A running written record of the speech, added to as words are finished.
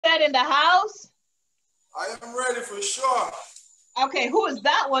Fred in the house? I am ready for sure. Okay, who is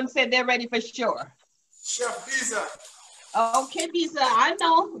that one said they're ready for sure? Chef Beazer. Okay, Beazer, I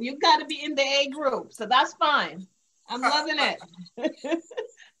know you got to be in the A group, so that's fine. I'm loving it.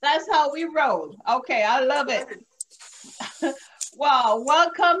 That's how we roll. Okay, I love it. Well,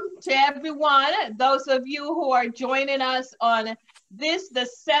 welcome to everyone. Those of you who are joining us on this, the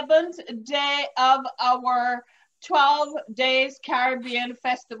 7th day of our 12 Days Caribbean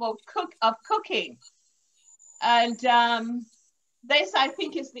Festival of Cooking. And this, I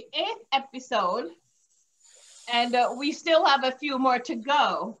think, is the 8th episode. And we still have a few more to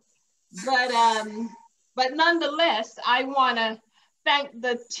go. But nonetheless, I want to thank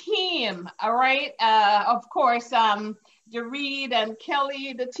the team, all right? Of course, Jareed and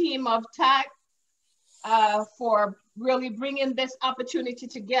Kelly, the team of TASC, for really bringing this opportunity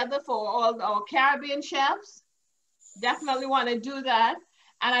together for all our Caribbean chefs. Definitely want to do that.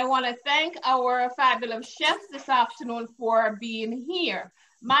 And I want to thank our fabulous chefs this afternoon for being here.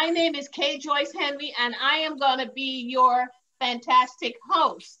 My name is Joyce Henry, and I am going to be your fantastic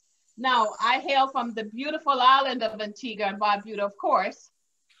host. Now, I hail from the beautiful island of Antigua and Barbuda, of course,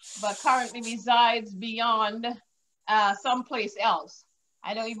 but currently resides beyond someplace else.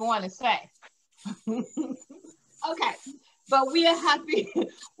 I don't even want to say. Okay, but we are happy.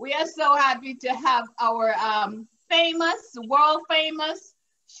 We are so happy to have our famous, world famous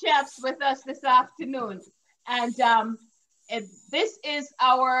chefs with us this afternoon. And this is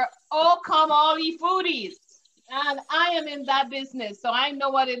our all come all ye foodies. And I am in that business, so I know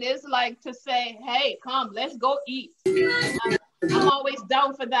what it is like to say, hey, come, let's go eat. I'm always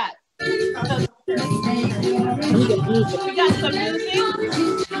down for that. So, we got some music.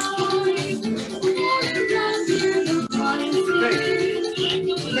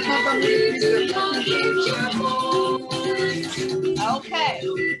 Okay.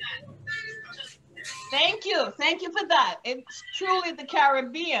 Thank you for that. It's truly the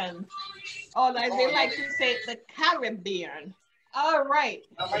Caribbean. Or as they like to say, the Caribbean. All right.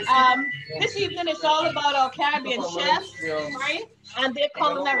 This evening it's all about our Caribbean chefs, right? And their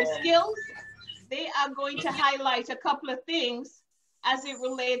culinary skills. They are going to highlight a couple of things as it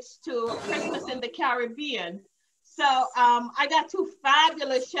relates to Christmas in the Caribbean. So I got two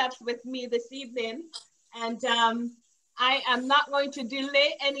fabulous chefs with me this evening, and I am not going to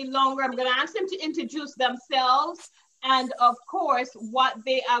delay any longer. I'm going to ask them to introduce themselves and, of course, what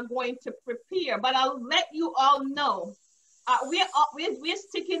they are going to prepare. But I'll let you all know, we're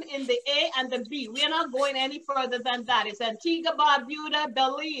sticking in the A and the B. We're not going any further than that. It's Antigua, Barbuda,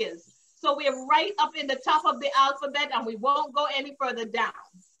 Belize. So we're right up in the top of the alphabet, and we won't go any further down.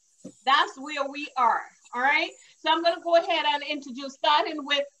 That's where we are, all right? So I'm going to go ahead and introduce, starting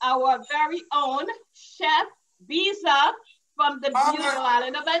with our very own Chef Beazer from the beautiful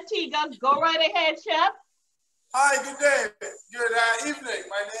island of Antigua. Go right ahead, Chef. Hi, good day. Good evening.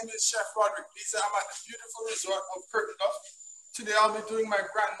 My name is Chef Roderick Beazer. I'm at the beautiful resort of Kirkendall. Today I'll be doing my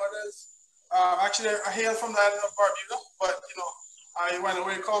grandmother's. Actually, I hail from the island of Barbuda, but you know, I went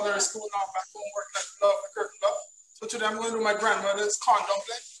away, culinary school, now I'm back home working at the Love of Kirkendall. So today I'm going to do my grandmother's corn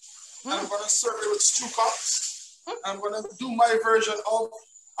dumpling. And I'm going to serve it with stew cups. I'm going to do my version of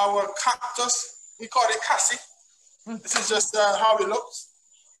our cactus. We call it cassie. This is just how it looks.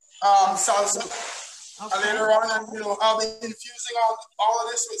 Salsa. Okay. And later on, and, you know, I'll be infusing all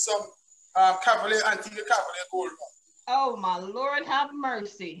of this with some Cavalier, Antigua Cavalier Gold Rum. Oh, my Lord, have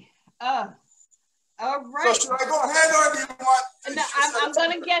mercy. All right. So should I go ahead, or do you want? No, I'm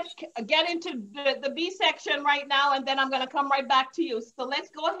going to get into the B section right now, and then I'm going to come right back to you. So let's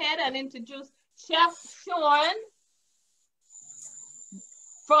go ahead and introduce Chef Sean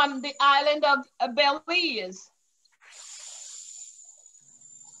from the island of Belize.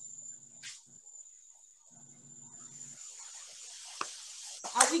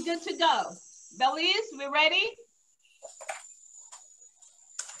 Are we good to go? Belize, we ready?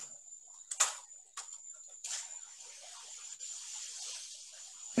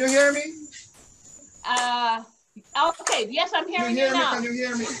 Can you hear me? Okay, yes, I'm hearing you now. Can you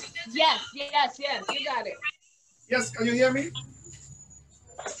hear me? Yes, you got it. Yes, can you hear me?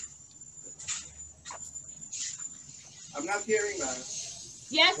 I'm not hearing that.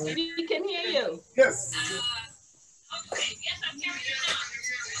 Yes, we can hear you. Yes. Okay, yes, I'm hearing you now.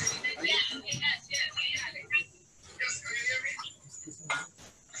 Yes, we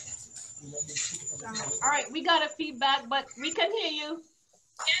got it. All right, we got a feedback, but we can hear you.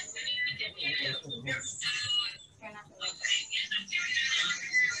 Yes, we can hear you.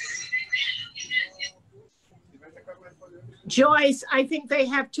 Joyce, I think they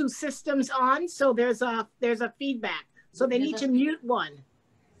have two systems on, so there's a feedback. So they need to mute one.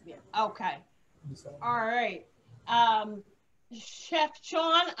 Yeah. Okay. All right. Chef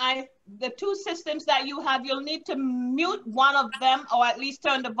Sean, the two systems that you have, you'll need to mute one of them or at least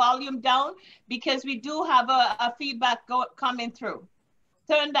turn the volume down because we do have a feedback coming through.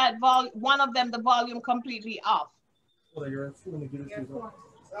 Turn that one of them, the volume completely off. Well, you're okay.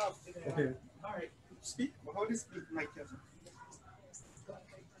 All right. Speak. Well, how do you speak, Mike?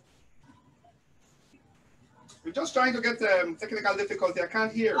 We're just trying to get technical difficulty. I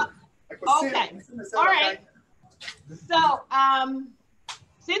can't hear. I could okay. All right. So,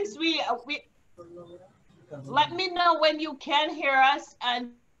 since we let me know when you can hear us,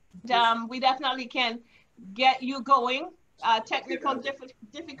 and we definitely can get you going. Technical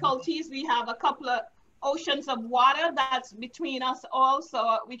difficulties. We have a couple of oceans of water that's between us all,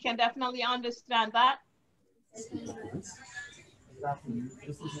 so we can definitely understand that.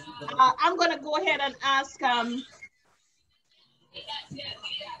 I'm going to go ahead and ask.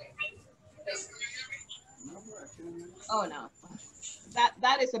 Oh no,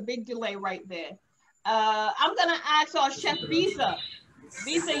 that is a big delay right there. I'm going to ask our Chef Beazer.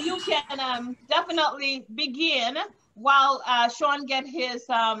 Beazer, you can definitely begin while Sean get his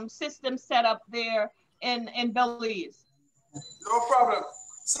system set up there in Belize. No problem.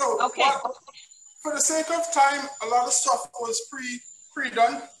 So okay. For the sake of time, a lot of stuff was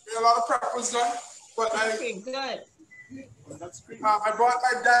pre-done. A lot of prep was done. But good. I brought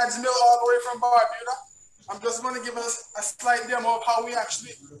my dad's mill all the way from Barbuda. I'm just going to give us a slight demo of how we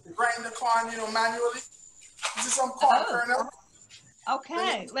actually grind the corn, manually. This is some corn kernel.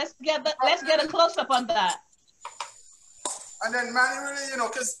 Okay, let's get a close up on that. And then manually,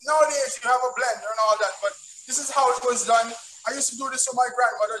 because nowadays you have a blender and all that, but this is how it was done. I used to do this with my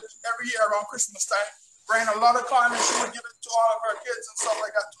grandmother every year around Christmas time. Grind a lot of corn and she would give it to all of her kids and stuff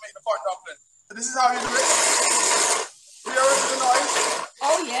like that to make the corn dumpling. So this is how you do it. You hear the noise?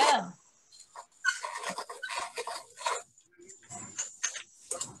 Oh yeah.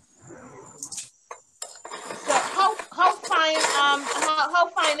 So how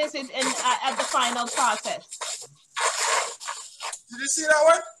fine is it at the final process? Did you see that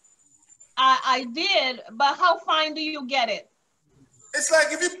one? I did, but how fine do you get it? It's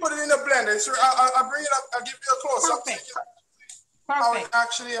like if you put it in a blender. So I'll bring it up. I'll give you a close up. Perfect. How it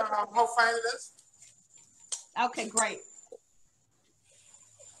actually how fine it is. Okay, great.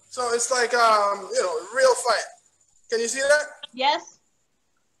 So it's like real fine. Can you see that? Yes.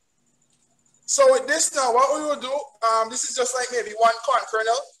 So with this now, what we will do, this is just like maybe one corn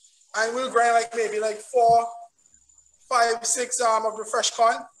kernel, and we'll grind like maybe like 4, 5, 6 of the fresh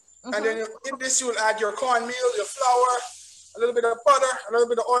corn. Mm-hmm. And then in this you'll add your cornmeal, your flour, a little bit of butter, a little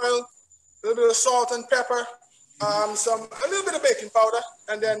bit of oil, a little bit of salt and pepper, a little bit of baking powder,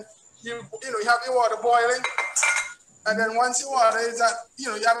 and then you have your water boiling. And then once your water is at,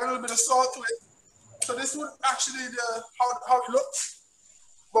 you add a little bit of salt to it. So this would actually how it looks.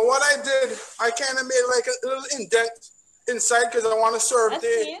 But what I did, I kind of made like a little indent inside because I want to serve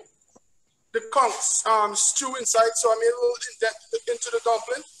the conch stew inside. So I made a little indent into the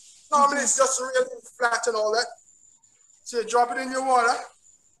dumpling. Normally it's just really flat and all that. So you drop it in your water.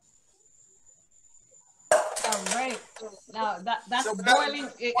 All right. Now that's so boiling.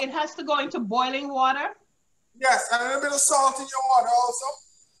 It has to go into boiling water. Yes, and a little bit of salt in your water also.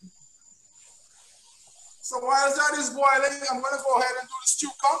 So while that is boiling, I'm going to go ahead and do the stew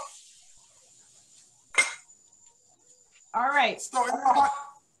conch. All right. So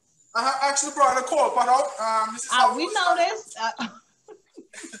I actually brought a coal pot out. This is how we noticed.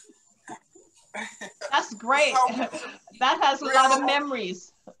 That's great. That has a lot of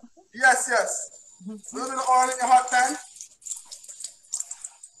memories. Yes, yes. A little bit of oil in your hot pan.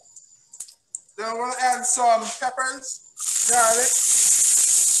 Then I'm going to add some peppers, garlic,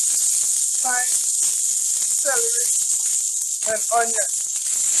 thyme, celery, and onion.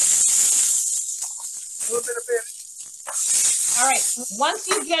 A little bit of baby. All right. Once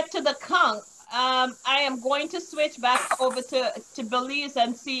you get to the conch, I am going to switch back over to Belize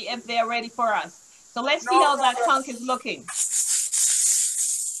and see if they're ready for us. So let's see how that conch is looking.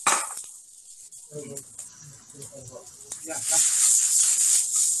 Yeah.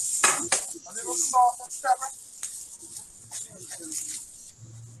 A little salt and pepper.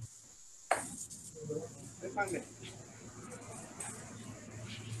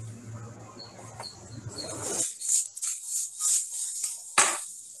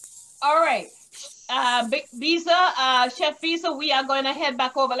 All right. Beazer, Chef Beazer, we are going to head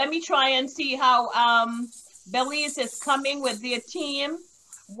back over. Let me try and see how Belize is coming with their team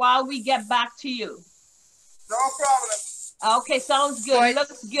while we get back to you. No problem. Okay, sounds good.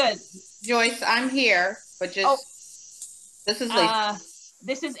 Looks good. Joyce, I'm here, but just this is Lisa.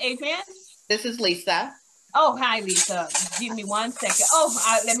 This is Adrian. This is Lisa. Oh, hi, Lisa. Give me 1 second.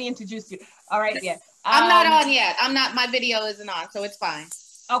 Oh, let me introduce you. All right, yeah. I'm not on yet. I'm not. My video isn't on, so it's fine.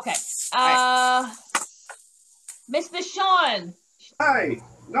 Okay. Right. Mr. Sean. Hi.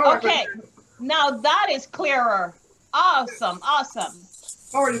 No, okay. Now that is clearer. Awesome. Awesome.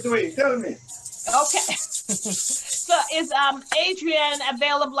 How are you doing? Tell me. Okay. So is Adrian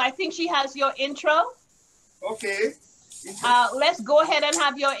available? I think she has your intro. Okay. Let's go ahead and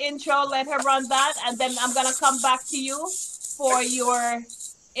have your intro. Let her run that, and then I'm gonna come back to you for your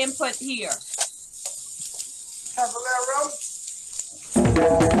input here. Have a little rum.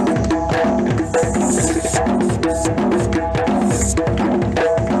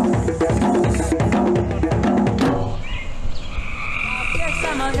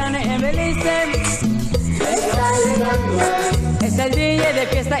 En Belize está llegando, es el día de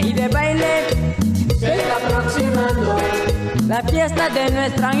fiesta y de baile, se está aproximando, la fiesta de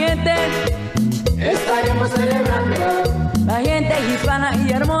nuestra gente, estaremos celebrando, la gente hispana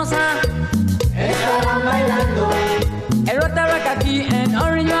y hermosa, estarán bailando, el Roderick aquí en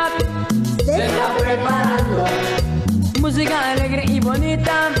Orange Rock, se está preparando, música alegre y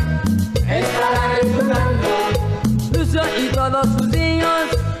bonita, estarán disfrutando, Lucio y todos sus niños,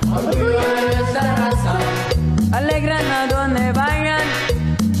 orgullo de nuestra raza, alegran a donde vayan,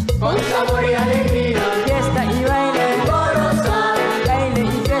 con sabor y alegría, fiesta y baile, golosa, baile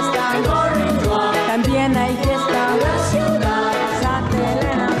y fiesta, también hay fiesta, la ciudad, Santa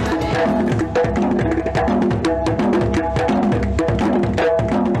Elena.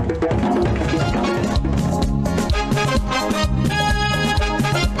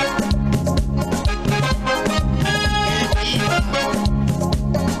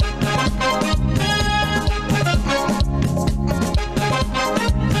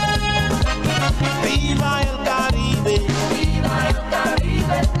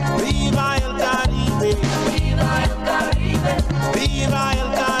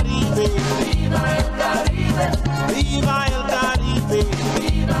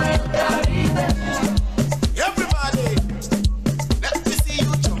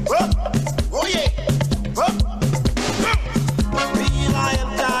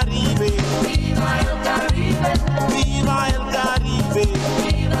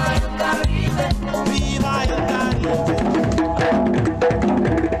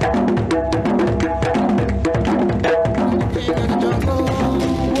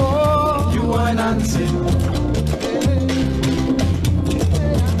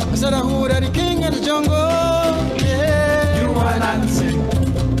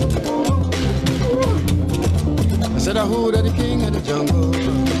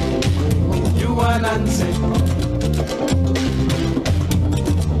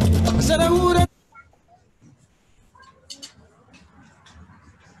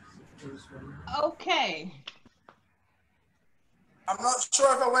 Okay. I'm not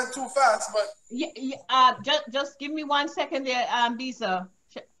sure if I went too fast, but just give me 1 second there, Beazer.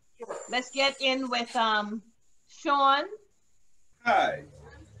 Let's get in with Sean. Hi.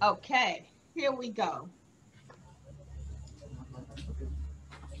 Okay, here we go.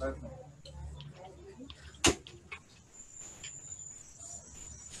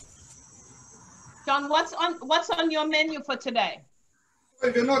 Sean, what's on your menu for today?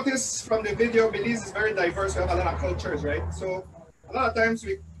 If you notice from the video, Belize is very diverse. We have a lot of cultures, right? So a lot of times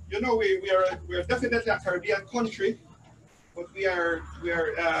we are definitely a Caribbean country, but we are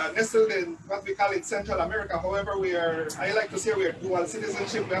nestled in what we call in Central America. However, I like to say we are dual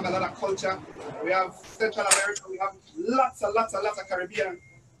citizenship. We have a lot of culture. We have Central America. We have lots of Caribbean.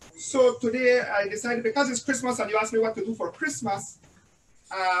 So today I decided, because it's Christmas and you asked me what to do for Christmas,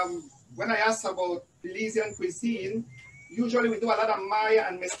 when I asked about Belizean cuisine, usually we do a lot of Maya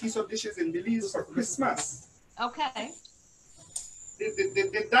and mestizo dishes in Belize for Christmas. Okay.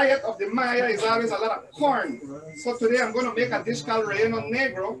 The diet of the Maya is always a lot of corn. So today I'm going to make a dish called relleno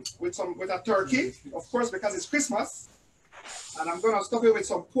negro with a turkey, of course, because it's Christmas. And I'm going to stuff it with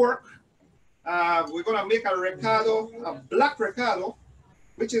some pork. We're going to make a recado, a black recado,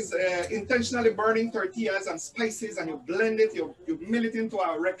 which is intentionally burning tortillas and spices, and you blend it, you mill it into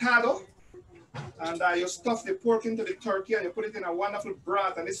a recado, and you stuff the pork into the turkey, and you put it in a wonderful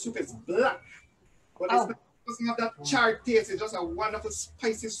broth, and this soup is black. But it doesn't have that charred taste. It's just a wonderful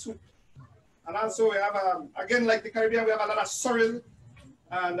spicy soup. And also we have, again, like the Caribbean, we have a lot of sorrel,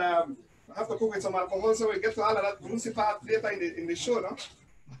 and I have to cook with some alcohol, so we get to all of that juicy part later in the show, no?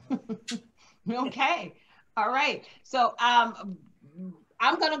 Okay, all right. So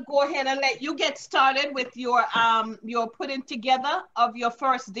I'm gonna go ahead and let you get started with your putting together of your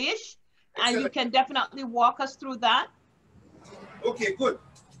first dish, and you can definitely walk us through that. Okay, good.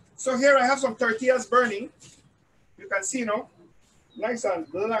 So here I have some tortillas burning. You can see now, nice and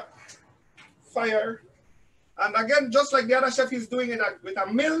black fire. And again, just like the other chef is doing it with a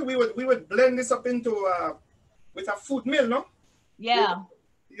mill, we would blend this up into with a food mill, no? Yeah.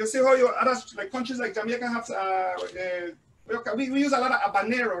 You see how your other like countries like Jamaica have we use a lot of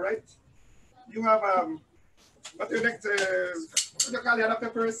habanero, right? You have what do you call the other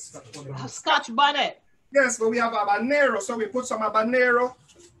peppers? Scotch bonnet. Yes, but we have habanero, so we put some habanero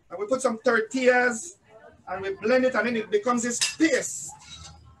and we put some tortillas and we blend it, and then it becomes this paste,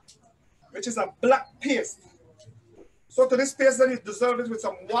 which is a black paste. So to this paste, then you dissolve it with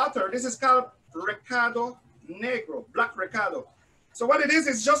some water. This is called recado negro, black recado. So what it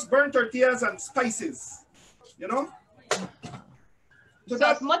is just burnt tortillas and spices, you know? So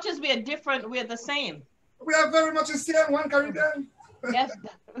as much as we are different, we're the same. We are very much the same, one Caribbean. Yes.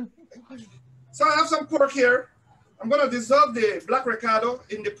 So I have some pork here. I'm gonna dissolve the black recado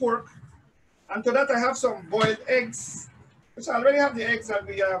in the pork. And to that I have some boiled eggs, which I already have the eggs, and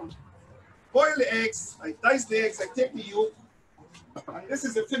we boil the eggs, I dice the eggs, I take the yolk, and this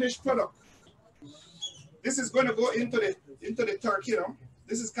is the finished product. This is going to go into the turkey, you know.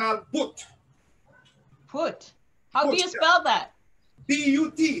 This is called boot. Put. How do you spell that?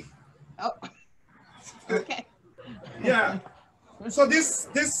 B-U-T. Oh. Okay. Yeah. So this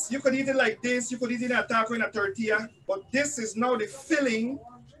you could eat it like this. You could eat it in a taco, in a tortilla. But this is now the filling.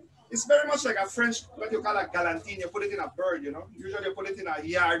 It's very much like a French, what you call a galantine. You put it in a bird, you know. Usually you put it in a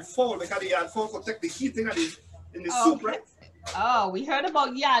yard fowl because the yard fowl could take the heat in the soup, right? Oh, we heard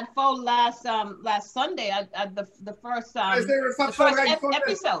about yard fowl last Sunday at the first episode. Every fat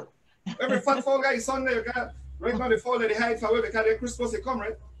fowl guy is Sunday. You got right now the fowl that they hide for away because they're supposed to come,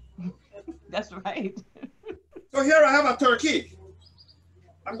 right? That's right. So here I have a turkey.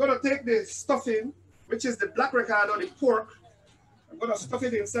 I'm gonna take the stuffing, which is the black recado, the pork. I'm gonna stuff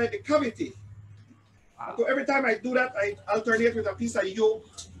it inside the cavity. Wow. So every time I do that, I alternate with a piece of yolk,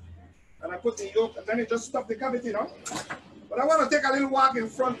 and I put the yolk, and then it just stuff the cavity, you know. But I want to take a little walk in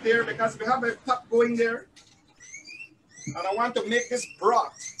front there because we have a pot going there, and I want to make this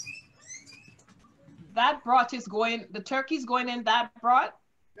broth. That broth is going. The turkey's going in that broth.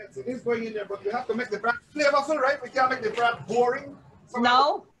 Yes, it is going in there, but you have to make the broth flavorful, right? We can't make the broth boring. So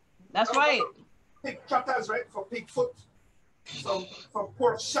no, that's right. Pig trotters, right? For pig foot. Some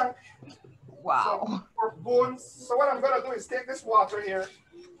pork shank. Wow. Some pork bones. So what I'm gonna do is take this water here,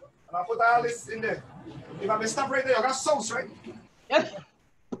 and I'll put all this in there. If I may stop right there, you got sauce, right?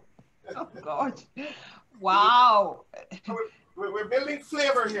 Oh God. Wow. So we're building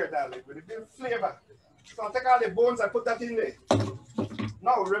flavor here, darling. We're building flavor. So I'll take all the bones and put that in there.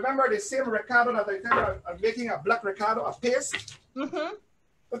 Now remember the same recado that I tell I'm making a black recado, a paste. Mm-hmm.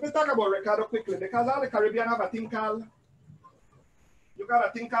 Let me talk about recado quickly because all the Caribbean have a thing called, you got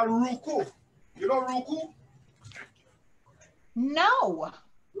a thing called ruku. You know ruku? No.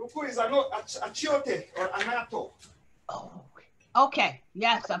 Ruku is achiote or anato. Oh, okay.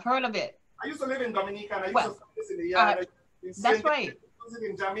 Yes, I've heard of it. I used to live in Dominica and I used to find this in the yard. That's right. Use it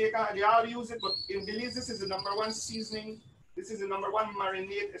in Jamaica, they all use it, but in Belize, this is the #1 seasoning. This is the #1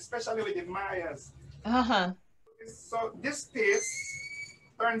 marinade, especially with the Mayas. Uh-huh. So this paste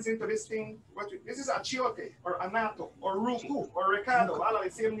turns into this thing. This is achiote or anato or ruku or recado, all of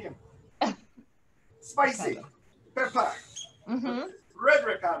the same name. Spicy, pepper, red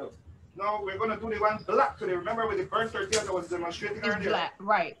recado. Now we're gonna do the one black today. Remember with the burnt tortillas I was demonstrating earlier? Black,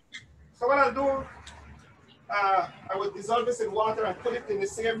 right. So what I'll do, I will dissolve this in water and put it in the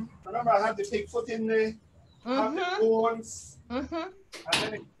same. Remember I have the pig foot in there, have the bones, and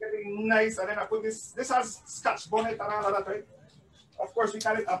then it's getting nice. And then I put this. This has scotch bonnet and all of that, right? Of course, we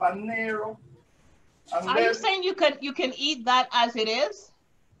call it habanero. Are you saying you can eat that as it is?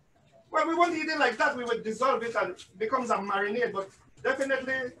 Well, we won't eat it like that. We would dissolve it and it becomes a marinade. But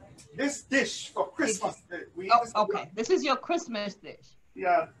definitely, this dish for Christmas, we eat this. Okay, this is your Christmas dish.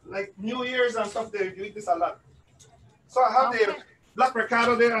 Yeah, like New Year's and stuff, you eat this a lot. So I have the black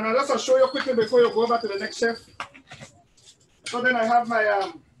recado there, and I'll also show you quickly before you go over to the next chef. So then I have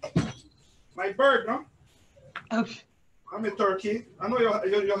my my bird, no? Okay. I'm a turkey. I know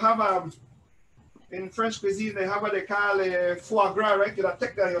you have in French cuisine they have what they call foie gras, right? You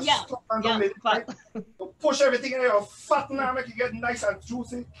take that, stuff and right? You push everything in your fat now, make it get nice and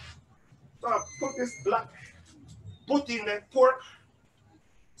juicy. So I put this black, put in the pork,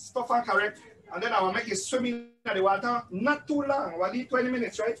 stuff and correct, and then I will make it swim in the water. Not too long. We'll eat 20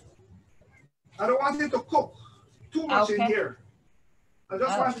 minutes, right? I don't want it to cook too much in here. I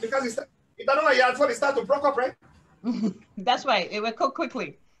just want it because if I don't know yard, it start to broke up, right? That's right. It will cook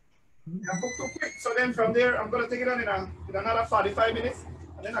quickly. Yeah, cook too quick. So then from there, I'm gonna take it on in another 45 minutes,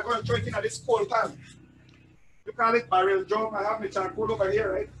 and then I'm gonna throw it in this cold pan. You call it barrel drum. I have my charcoal over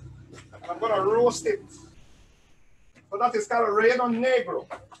here, right? And I'm gonna roast it. So that is called relleno negro.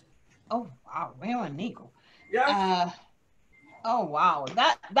 Oh wow, relleno negro. Yeah. Oh wow,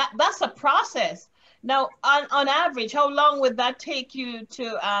 that's a process. Now, on average, how long would that take you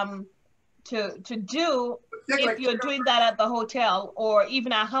to do if like you're doing that at the hotel or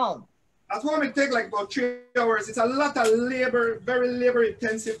even at home? At home, it takes like about 3 hours. It's a lot of labor, very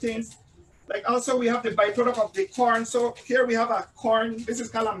labor-intensive things. Like also, we have the byproduct of the corn. So here we have a corn. This is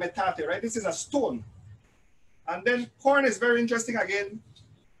called a metate, right? This is a stone. And then corn is very interesting again.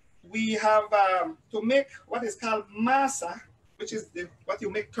 We have to make what is called masa, which is what you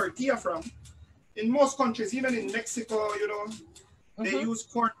make tortilla from. In most countries, even in Mexico, you know, they use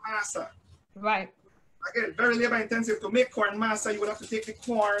corn masa. Right. Again, very labor intensive. To make corn masa, you would have to take the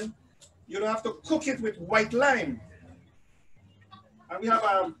corn, you would have to cook it with white lime. And we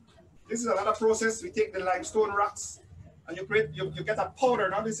have this is another process. We take the limestone rocks and you get a powder.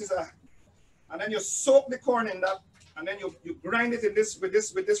 Now this is and then you soak the corn in that, and then you grind it in this with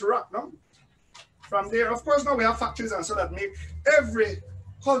this rock, no? From there, of course, now we have factories and so that make every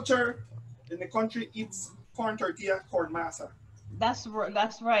culture in the country eats corn tortilla, corn masa. That's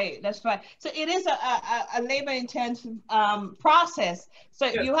right. So it is a labor-intensive process. So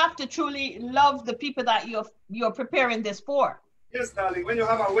yes, you have to truly love the people that you're preparing this for. Yes, darling. When you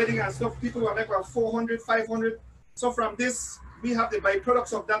have a wedding and stuff, people will make about 400, 500. So from this, we have the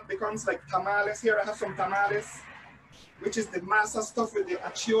byproducts of that becomes like tamales. Here I have some tamales, which is the masa stuff with the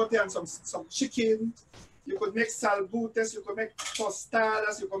achiote and some chicken. You could make salbutes, you could make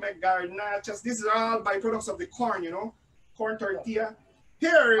tostadas, you could make garnachas. These are all byproducts of the corn, you know, corn tortilla.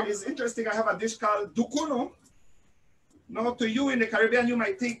 Here is interesting. I have a dish called dukuno. Now, to you in the Caribbean, you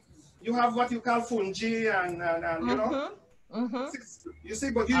might think you have what you call fungi and you know. You see,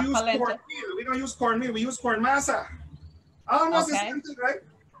 but you use cornmeal. We don't use cornmeal. We use corn masa. Almost the same thing, right?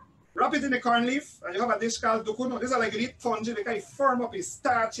 Wrap it in the corn leaf, and you have a dish called dukuno. These are like you eat fungi because it firm up, it's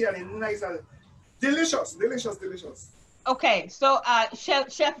starchy and it's nice and delicious, delicious, delicious. Okay, so Chef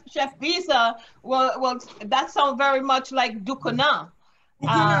Beazer, well, that sounds very much like dukuna.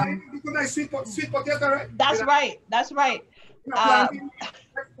 Dukuna is sweet potato, right? That's right. That's right.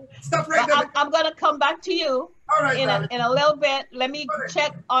 Stop right there. I'm gonna come back to you in a little bit. Let me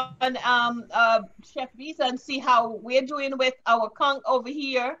check on Chef Beazer and see how we're doing with our conch over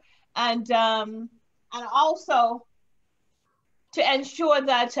here, and also to ensure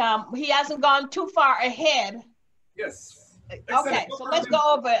that he hasn't gone too far ahead. Yes. Okay, so let's go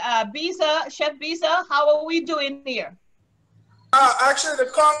over. Beazer, Chef Beazer, how are we doing here? Actually,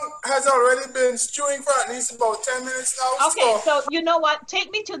 the conch has already been stewing for at least about 10 minutes now. Okay, so you know what? Take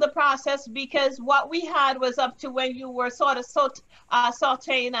me to the process, because what we had was up to when you were sort of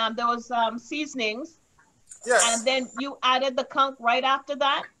sauteing those seasonings. Yes. And then you added the conch right after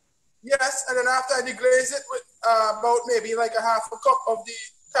that? Yes, and then after I deglaze it with about maybe like a half a cup of the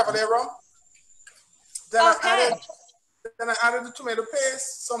Cavalier rum. Then I added the tomato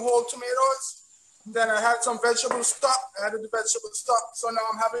paste, some whole tomatoes. Then I had some vegetable stock. I added the vegetable stock. So now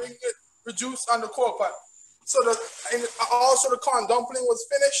I'm having it reduced on the coal pot. So also the corn dumpling was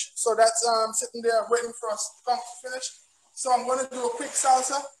finished. So that's sitting there waiting for us to finish. So I'm going to do a quick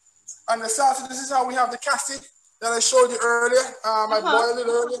salsa. And the salsa, this is how we have the cassi that I showed you earlier. I boiled it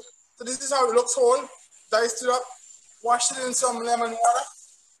earlier. So this is how it looks whole. Diced it up, washed it in some lemon water.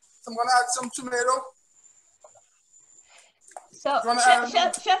 So I'm going to add some tomato. So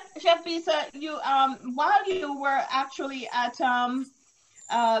Chef Beazer, you while you were actually at the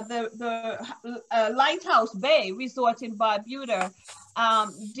Lighthouse Bay Resort in Barbuda,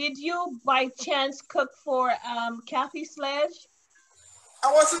 did you by chance cook for Kathy Sledge?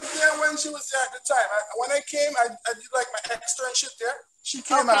 I wasn't there when she was there at the time. When I came, I did like my externship there. She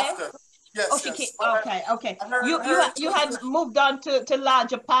came after. Yes. Oh, she came. Okay. You had moved on to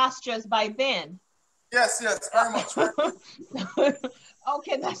larger pastures by then. Yes, very much.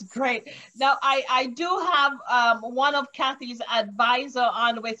 Okay, that's great. Now, I do have one of Kathy's advisor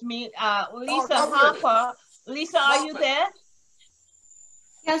on with me, Lisa Harper. Lisa, are you there?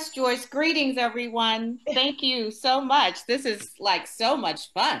 Yes, Joyce. Greetings, everyone. Thank you so much. This is like so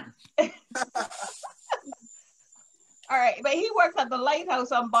much fun. All right, but he works at the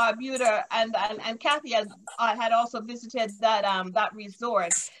Lighthouse on Barbuda, and Kathy had also visited that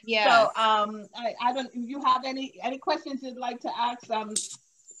resort. Yeah. So I don't. If you have any questions you'd like to ask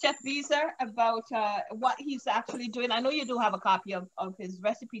Chef Beazer about what he's actually doing? I know you do have a copy of his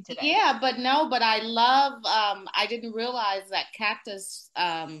recipe today. Yeah, but I love. I didn't realize that cactus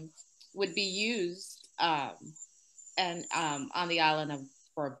would be used and on the island of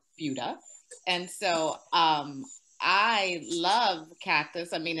Barbuda. And so I love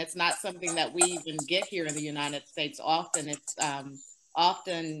cactus. I mean, it's not something that we even get here in the United States often. It's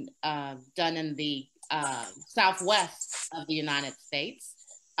often done in the southwest of the United States,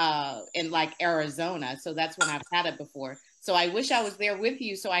 in like Arizona. So that's when I've had it before. So I wish I was there with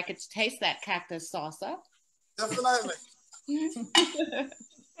you so I could taste that cactus salsa. Definitely.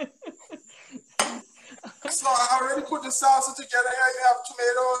 So I already put the salsa together here. You have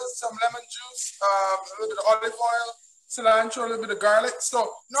tomatoes, some lemon juice, a little bit of olive oil, cilantro, a little bit of garlic.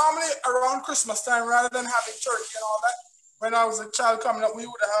 So normally around Christmas time, rather than having turkey and all that, when I was a child coming up, we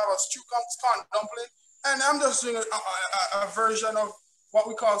would have a stew corn dumpling. And I'm just doing a version of what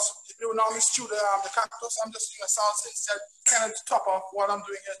we call, we would normally stew the cactus. I'm just doing a salsa instead, kind of to top off what I'm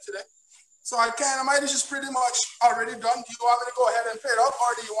doing here today. So my dish is pretty much already done. Do you want me to go ahead and plate it up,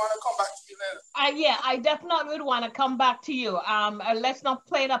 or do you want to come back to me later? Yeah, I definitely would want to come back to you. Let's not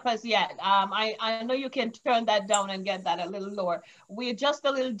play it up as yet. I know you can turn that down and get that a little lower. We're just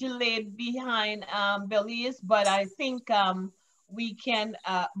a little delayed behind Belize, but I think we can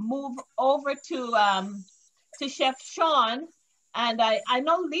move over to Chef Sean. And I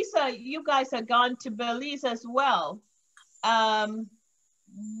know, Lisa, you guys have gone to Belize as well.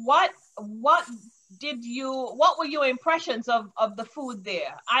 What were your impressions of the food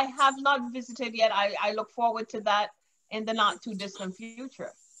there? I have not visited yet. I look forward to that in the not too distant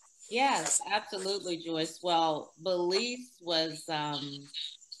future. Yes, absolutely, Joyce. Well, Belize was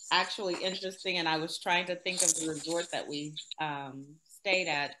actually interesting, and I was trying to think of the resort that we stayed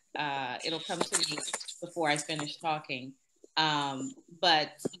at. It'll come to me before I finish talking.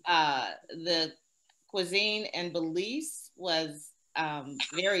 But the cuisine in Belize was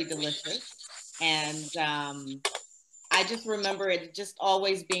very delicious. And I just remember it just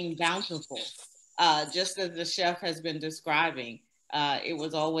always being bountiful, just as the chef has been describing. It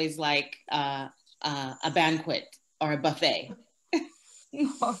was always like a banquet or a buffet.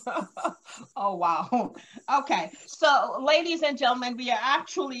 Oh, wow. Okay. So, ladies and gentlemen, we are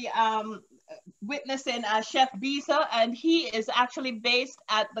actually witnessing Chef Beazer, and he is actually based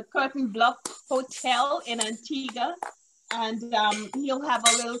at the Curtain Bluff Hotel in Antigua. And he'll have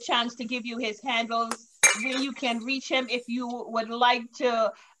a little chance to give you his handles where you can reach him if you would like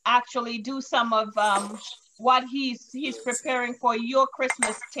to actually do some of what he's preparing for your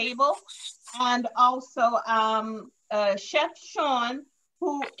Christmas table. And also Chef Sean,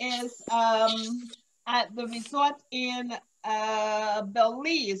 who is at the resort in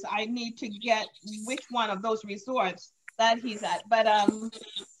Belize. I need to get which one of those resorts that he's at. But I'm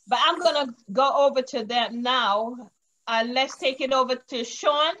gonna go over to them now. Let's take it over to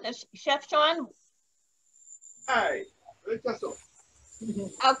Sean, Chef Sean. Hi.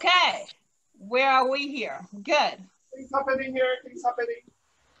 Okay, where are we here? Good. Things happening here, things happening.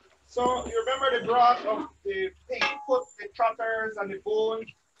 So you remember the broth of the pig foot, the trotters and the bone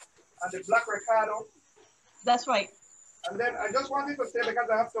and the black recado? That's right. And then I just wanted to say, because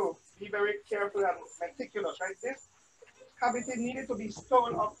I have to be very careful and meticulous, right? This cavity needed to be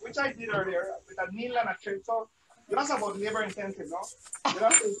stone up, which I did earlier with a needle and a thread. So that's about labor intensive, no? You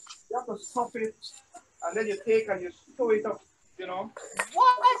have to stop it, and then you take and you sew it up, you know?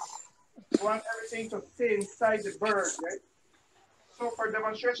 What? You want everything to stay inside the bird, right? So for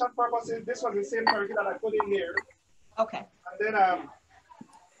demonstration purposes, this was the same turkey that I put in here. Okay. And then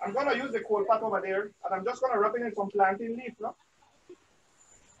I'm gonna use the cold pot over there, and I'm just gonna wrap it in some plantain leaf, no?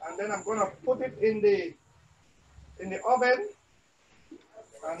 And then I'm gonna put it in the oven,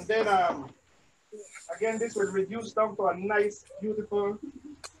 and then again, this will reduce down to a nice, beautiful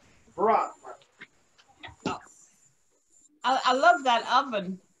broth. Oh. I love that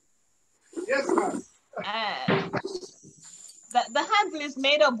oven. Yes, ma'am. The handle is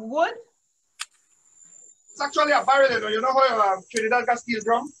made of wood? It's actually a barrel, you know how Trinidad got steel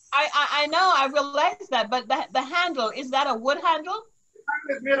drum? I know, I realize that, but the handle, is that a wood handle? The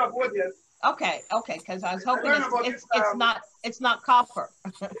handle is made of wood, yes. Okay, because I was hoping it's not copper.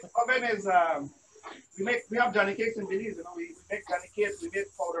 Oven is we have Johnny cakes in Belize, you know. We make Johnny cakes, we make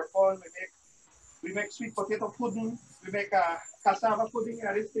powder corn, we make sweet potato pudding, we make cassava pudding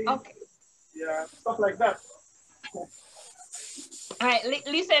and this thing. Okay. Yeah, stuff like that. All right,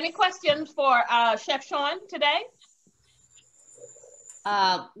 Lisa, any questions for Chef Sean today?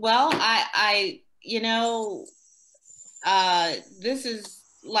 Well, I this is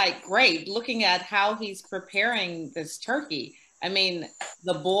like great looking at how he's preparing this turkey. I mean,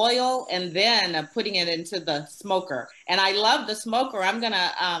 the boil and then putting it into the smoker. And I love the smoker. I'm going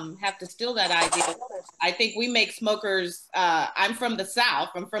to have to steal that idea. I think we make smokers. I'm from the South.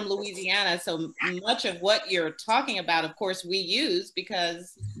 I'm from Louisiana. So much of what you're talking about, of course, we use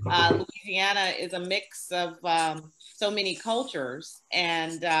because Louisiana is a mix of so many cultures.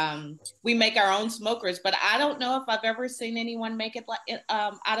 And we make our own smokers. But I don't know if I've ever seen anyone make it like,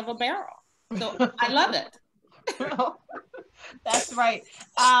 out of a barrel. So I love it. That's right.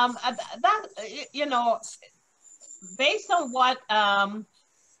 That, you know, based on what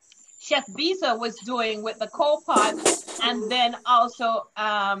Chef Beazer was doing with the coal pot, and then also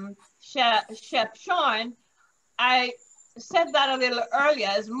Chef Sean, I said that a little earlier.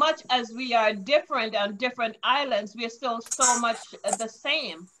 As much as we are different on different islands, we're still so much the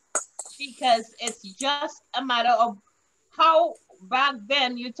same, because it's just a matter of how back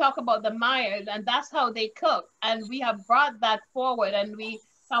then you talk about the Mayas, and that's how they cook, and we have brought that forward. And we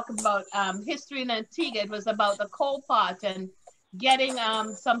talk about history in Antigua. It was about the coal pot and getting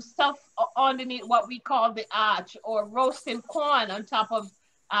some stuff underneath what we call the arch, or roasting corn on top of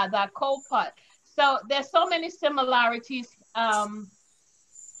that coal pot. So there's so many similarities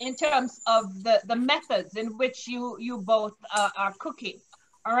in terms of the methods in which you both are cooking.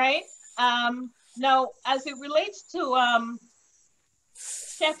 All right. Now, as it relates to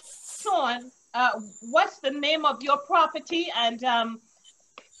Chef Sean, what's the name of your property, and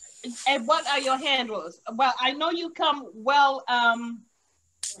what are your handles? Well, I know you come well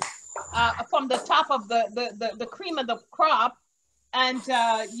from the top of the cream of the crop, and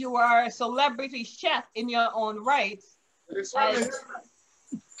you are a celebrity chef in your own right.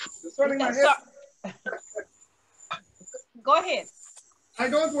 Go ahead. I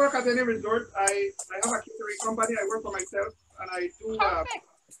don't work at any resort. I have a catering company. I work for myself, and I do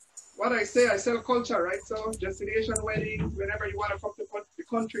what I say. I sell culture, right? So destination weddings, whenever you want to come to the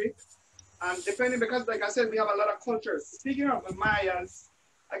country, and depending, because like I said, we have a lot of cultures. Speaking of the Mayas,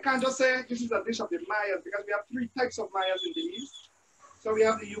 I can't just say this is a dish of the Mayas, because we have 3 types of Mayas in Belize. So we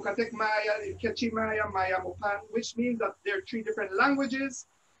have the Yucatec Maya, the Quechua Maya, Maya Mopan, which means that there are 3 different languages,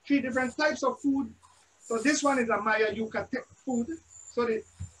 3 different types of food. So this one is a Maya Yucatec food. So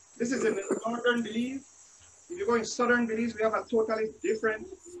this is in northern Belize. If you go in southern Belize, we have a totally different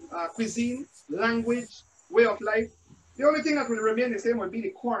cuisine, language, way of life. The only thing that will remain the same will be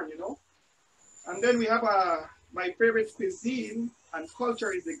the corn, you know. And then we have my favorite cuisine and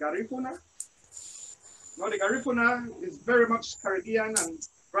culture is the Garifuna. Now the Garifuna is very much Caribbean and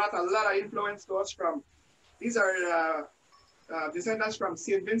brought a lot of influence to us from, these are descendants from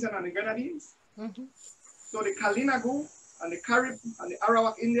St. Vincent and the Grenadines. Mm-hmm. So the Kalinagu and the Carib and the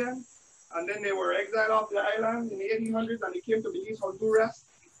Arawak Indians, and then they were exiled off the island in the 1800s, and they came to Belize, Honduras,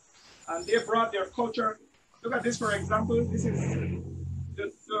 and they brought their culture. Look at this, for example. This is,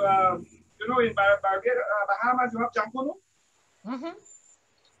 you know, in Bahamas, you have Jankono. Mm-hmm.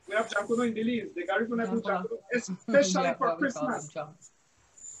 We have Jankono in Belize. The Garifuna do Jankono, especially for Christmas.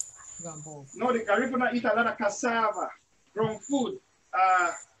 No, the Garifuna eat a lot of cassava, grown food.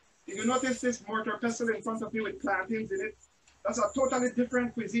 If you notice this mortar pestle in front of you with plantains in it, that's a totally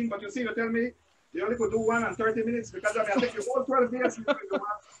different cuisine. But you see, you tell me you only could do 1 in 30 minutes, because I mean, I think you whole 12 days you could do one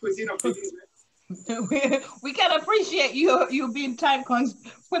cuisine of Belize. We can appreciate you being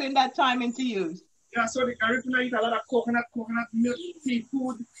putting that time into use. Yeah, so the Garifuna eat a lot of coconut milk,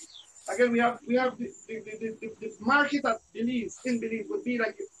 seafood. Again, we have the market at Belize, in Belize, would be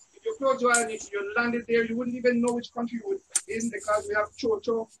like, if you close your eyes and you landed there, you wouldn't even know which country you would be in, because we have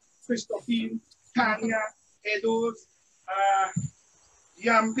Chocho, Christophine, Tanya, Edos,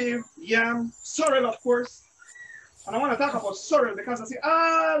 Yam, sorrel, of course. And I want to talk about sorrel, because I say,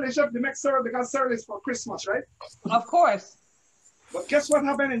 they make sorrel because sorrel is for Christmas, right? Of course. But guess what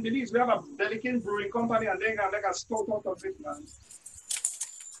happened in Belize? We have a Belican brewing company, and they're going to make a stout out of it, man.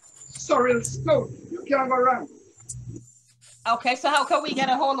 Sorrel stout. You can't go wrong. Okay, so how can we get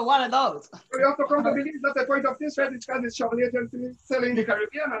a hold of one of those? So you have to come to Belize. That's the point of this, right? It's because it's travel agency selling in the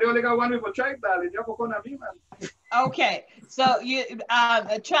Caribbean, and they only got one with a tribe, darling. You have to come to me, man. Okay, so you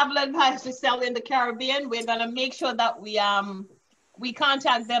traveling has to sell in the Caribbean. We're gonna make sure that we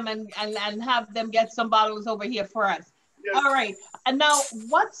contact them and have them get some bottles over here for us. Yes. All right. And now,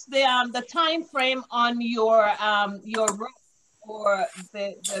 what's the time frame on your roast or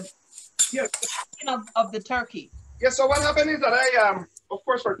the yes. of the turkey? Yes. So what happened is that I of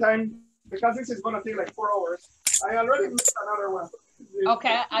course, for time, because this is gonna take like 4 hours, I already made another one.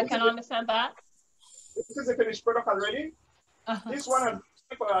 Okay, I can understand that. This is a finished product already. This one has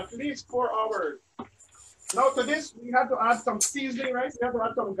been for at least 4 hours. Now to this, we have to add some seasoning, right? We have to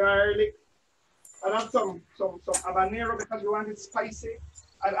add some garlic, I'd add some habanero because we want it spicy.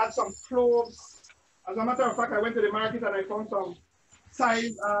 I'd add some cloves. As a matter of fact, I went to the market and I found some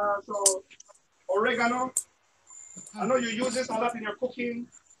thyme, so oregano. I know you use this a lot in your cooking.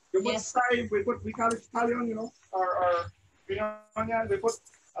 You put thyme, we call it scallion, you know, or onion. We put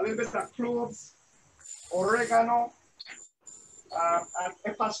a little bit of cloves, oregano, and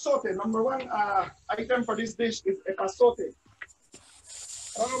epazote. Number one item for this dish is epazote.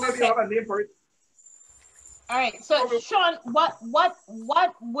 I don't know, maybe you have a name for it. All right. So Sean, what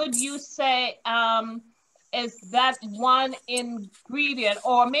would you say is that one ingredient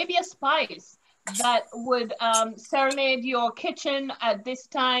or maybe a spice that would serenade your kitchen at this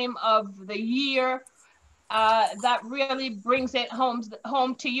time of the year that really brings it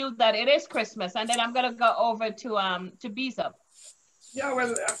home to you that it is Christmas? And then I'm gonna go over to Beazer. Yeah,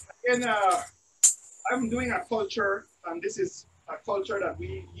 well, again, I'm doing a culture, and this is a culture that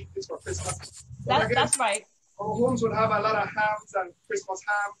we eat this for Christmas. That's right. Our homes would have a lot of hams and Christmas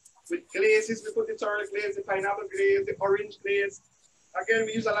ham with glazes. We put the turtle glaze, the pineapple glaze, the orange glaze. Again,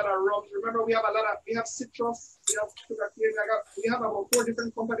 we use a lot of rums. Remember, we have citrus, we have sugar cane. We have about 4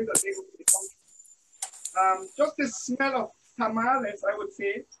 different companies that make the country. Just the smell of tamales, I would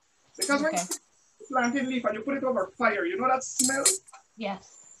say, because when you plantain leaf and you put it over fire, you know that smell?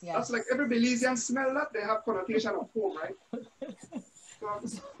 Yes. That's like every Belizean smell that they have connotation of home, right? So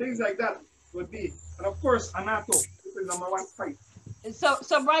things like that would be, and of course, anato, this is number 1 spice.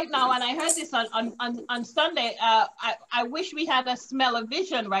 So right now, and I heard this on Sunday. I wish we had a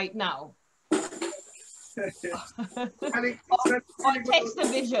smell-o-vision right now. or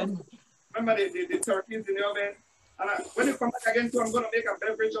taste-o-vision. Remember the turkeys in the oven. And when you come back again, too, I'm going to make a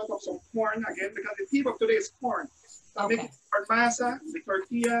beverage out of some corn again because the theme of today is corn. So I'm making corn masa, the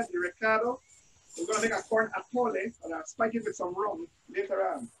tortilla, the recado. We're going to make a corn atole and I'll spike it with some rum later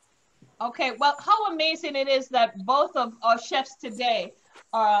on. Okay, well, how amazing it is that both of our chefs today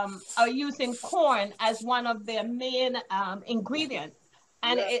are using corn as one of their main ingredients.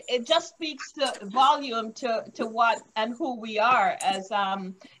 And it just speaks to volume to what and who we are as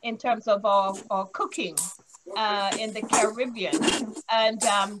in terms of our cooking in the Caribbean. And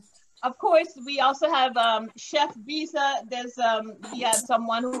of course, we also have Chef Beazer. We had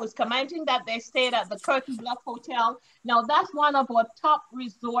someone who was commenting that they stayed at the Curtain Bluff Hotel. Now, that's one of our top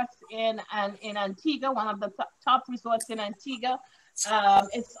resorts in Antigua, one of the top resorts in Antigua.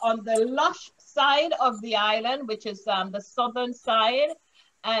 It's on the lush side of the island, which is the southern side.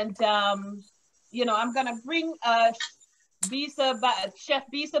 And, you know, I'm going to bring Chef Beazer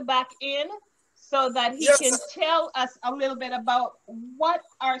back in so that he can tell us a little bit about what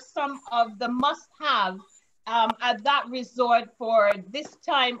are some of the must-have at that resort for this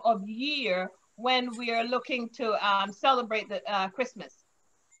time of year when we are looking to celebrate the Christmas.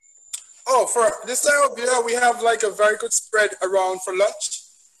 Oh, for this time of year, we have like a very good spread around for lunch.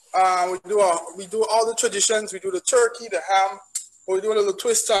 We do all the traditions. We do the turkey, the ham. We do a little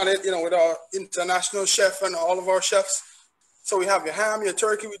twist on it, you know, with our international chef and all of our chefs. So we have your ham, your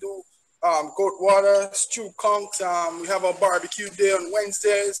turkey. We do goat water, stewed conchs. We have our barbecue day on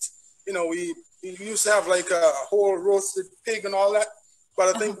Wednesdays. You know, we used to have like a whole roasted pig and all that.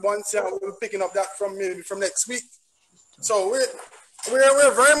 But I think once we're picking up that from next week. So we're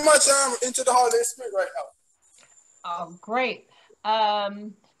very much into the holiday spirit right now. Oh, great.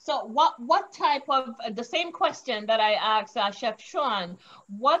 So what type of, the same question that I asked Chef Sean,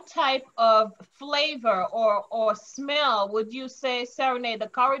 what type of flavor or smell would you say serenade the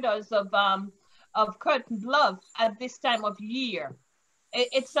corridors of Curtain Bluff at this time of year?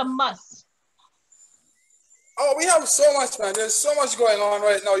 It's a must. Oh, we have so much, man. There's so much going on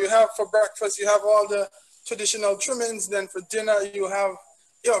right now. You have for breakfast, you have all the traditional trimmings. Then for dinner, you have,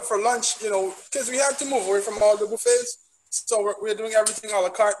 for lunch, because we had to move away from all the buffets. So we're doing everything a la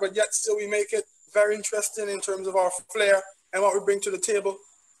carte, but yet still we make it very interesting in terms of our flair and what we bring to the table.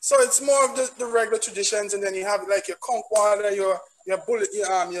 So it's more of the regular traditions, and then you have like your conch water, your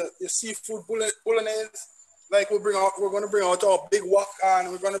seafood bolognese. Like we're going to bring out our big wok,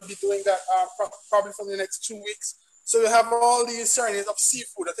 and we're going to be doing that probably for the next 2 weeks. So you have all these serenades of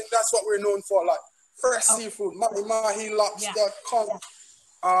seafood. I think that's what we're known for, like fresh seafood, mahi, lobster, conch,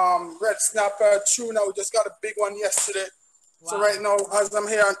 red snapper, tuna. We just got a big one yesterday. Wow. So right now, as I'm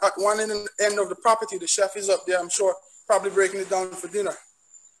here at one end of the property, the chef is up there, I'm sure, probably breaking it down for dinner.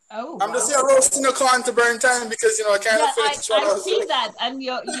 Oh, I'm just here roasting a corn to burn time because, I can't finish what I was doing. I see that, and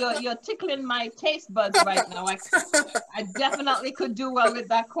you're tickling my taste buds right now. I definitely could do well with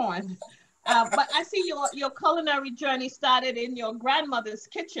that corn. But I see your culinary journey started in your grandmother's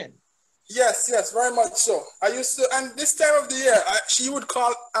kitchen. Yes, very much so. I used to, and this time of the year, she would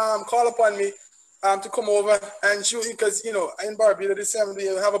call upon me to come over and shoot, because you know in Barbuda this time we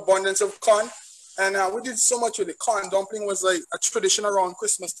have abundance of corn, and we did so much with the corn. Dumpling was like a tradition around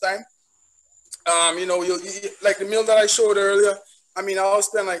Christmas time. You know, you like the meal that I showed earlier. I mean, I would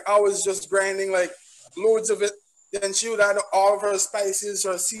spend like hours just grinding like loads of it. Then she would add all of her spices,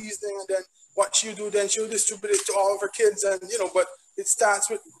 her seasoning, and then what she would do, then she would distribute it to all of her kids. And you know, but it starts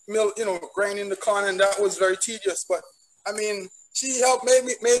with milk, you know, grinding the corn, and that was very tedious. But I mean, she helped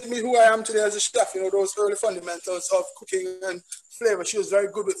made me who I am today as a chef. You know, those early fundamentals of cooking and flavor. She was very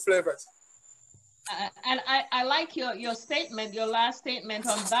good with flavors. And I like your statement, your last statement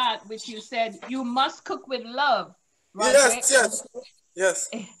on that, which you said you must cook with love. Right? Yes.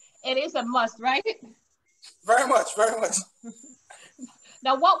 It is a must, right? Very much, very much.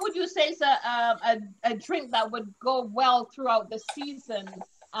 Now, what would you say is a drink that would go well throughout the season?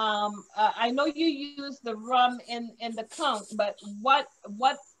 I know you use the rum in the conch, but what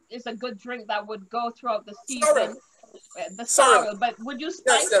is a good drink that would go throughout the season? Sorrel. The sorrel, but would you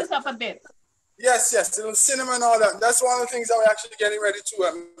spice this up a bit? Yes, the cinnamon and all that. That's one of the things that we're actually getting ready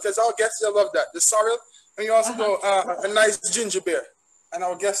to, because our guests, they love that. The sorrel, and you also do a nice ginger beer. And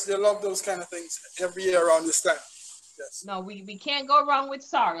our guests, they love those kind of things every year around this time. Yes. No, we can't go wrong with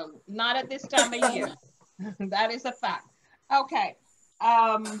sorrel. Not at this time of year. That is a fact. Okay.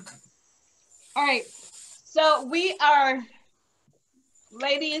 All right. So we are,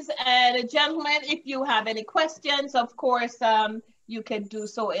 ladies and gentlemen, if you have any questions, of course, you can do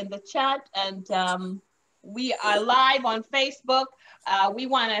so in the chat. And we are live on Facebook. We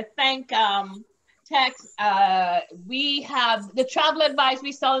want to thank TASC. We have the travel advice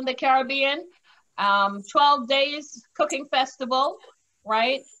we sell in the Caribbean. 12 days cooking festival,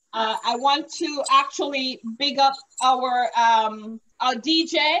 right? I want to actually big up our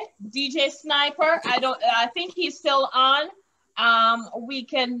DJ Sniper. I think he's still on. We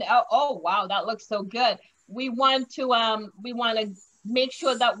can, oh wow, that looks so good. We want to make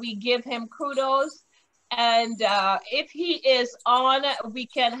sure that we give him kudos. And if he is on, we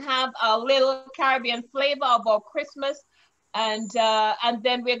can have a little Caribbean flavor about Christmas. And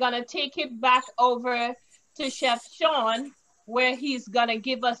then we're gonna take it back over to Chef Sean, where he's gonna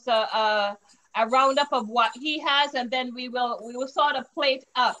give us a roundup of what he has, and then we will sort of plate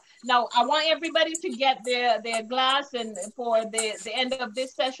up. Now I want everybody to get their glass and for the end of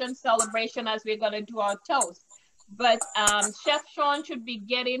this session celebration, as we're gonna do our toast. But Chef Sean should be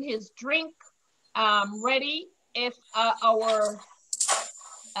getting his drink ready if our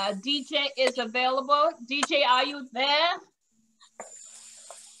DJ is available. DJ, are you there?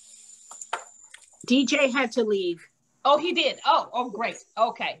 DJ had to leave. Oh, he did. Oh, great.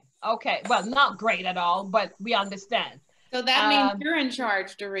 Okay. Well, not great at all, but we understand. So that means you're in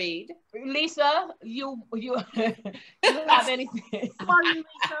charge to read. Lisa, you have anything? Morning,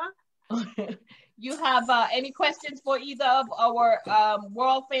 Lisa. You have any questions for either of our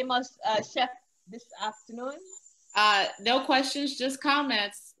world famous chef this afternoon? No questions, just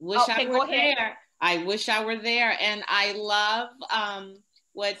comments. Wish I were there. I wish I were there. And I love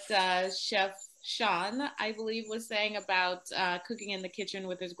what Chef Sean, I believe, was saying about cooking in the kitchen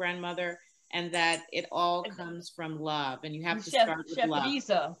with his grandmother, and that it all comes from love, and you have to start with love.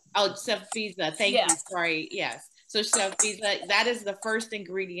 Beazer. Oh, Chef Beazer, thank you. Sorry, yes. So Chef Beazer, that is the first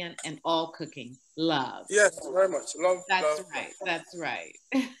ingredient in all cooking, love. Yes, very much. Love. That's love. right. That's right.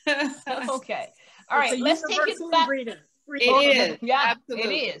 Okay. All right. Let's take it back. It is. Yeah,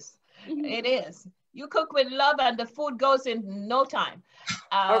 absolutely. it is. It is. You cook with love, and the food goes in no time.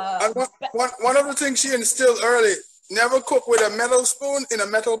 One of the things she instilled early: never cook with a metal spoon in a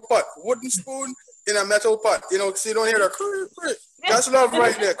metal pot. Wooden spoon in a metal pot. You know, so you don't hear the. That's love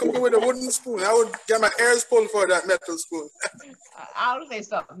right there. Cooking with a wooden spoon. I would get my ears pulled for that metal spoon. I'll say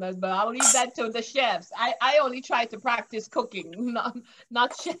something, but I'll leave that to the chefs. I only try to practice cooking,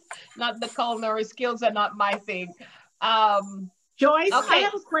 not the culinary skills are not my thing. Joyce, okay. I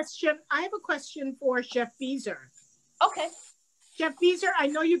have a question. I have a question for Chef Beazer. Okay. Chef Beazer, I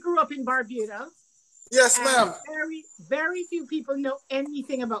know you grew up in Barbuda. Yes, ma'am. Very, very few people know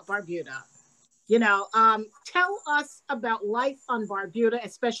anything about Barbuda. You know, tell us about life on Barbuda,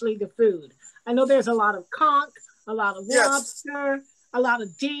 especially the food. I know there's a lot of conch, a lot of lobster, a lot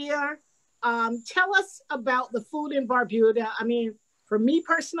of deer. Tell us about the food in Barbuda. I mean, for me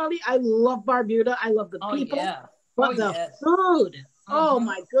personally, I love Barbuda. I love the people, but the food. Oh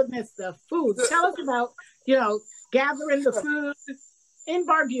my goodness, the food. Tell us about, you know, gathering the food in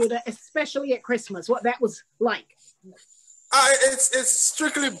Barbuda, especially at Christmas, what that was like. It's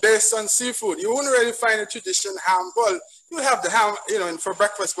strictly based on seafood. You wouldn't really find a tradition ham. Well, you have the ham, you know, for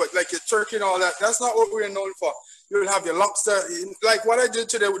breakfast, but like your turkey and all that, that's not what we're known for. You'll have your lobster, like what I did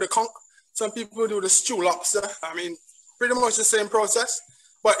today with the conch. Some people do the stew lobster. I mean, pretty much the same process,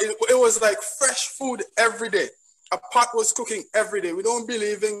 but it was like fresh food every day. A pot was cooking every day. We don't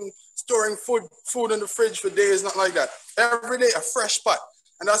believe in storing food in the fridge for days, not like that. Every day, a fresh pot.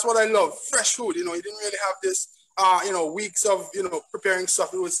 And that's what I love, fresh food. You know, you didn't really have this, weeks of, preparing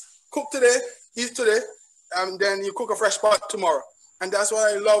stuff. It was cook today, eat today, and then you cook a fresh pot tomorrow. And that's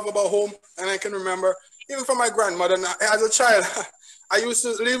what I love about home. And I can remember, even from my grandmother, as a child, I used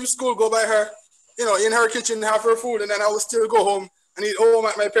to leave school, go by her, in her kitchen, have her food, and then I would still go home and eat home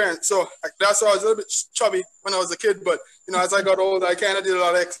at my parents. So that's why I was a little bit chubby when I was a kid. But, as I got older, I kind of did a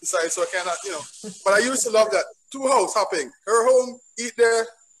lot of exercise. So I kind of, but I used to love that. 2 house hopping. Her home, eat there,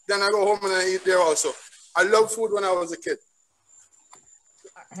 then I go home and I eat there also. I love food when I was a kid.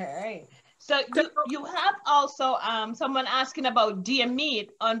 All right. So you have also someone asking about deer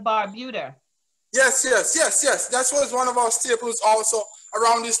meat on Barbuda. Yes. That was one of our staples also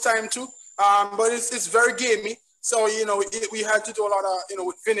around this time too. But it's very gamey. So, we had to do a lot of,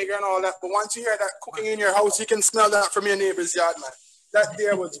 with vinegar and all that. But once you hear that cooking in your house, you can smell that from your neighbor's yard, man. That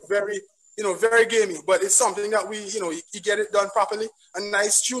there was very, very gamey. But it's something that we, you get it done properly. A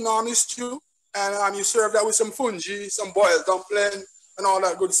nice stew, normal stew. And you serve that with some fungi, some boiled dumpling, and all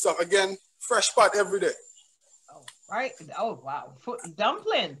that good stuff. Again, fresh pot every day. Oh, right. Oh, wow.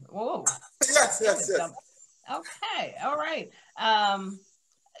 Dumpling. Whoa. Yes. Okay. All right.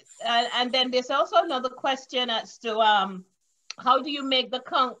 And then there's also another question as to how do you make the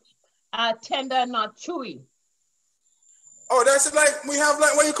conch tender, not chewy? Oh, that's like, we have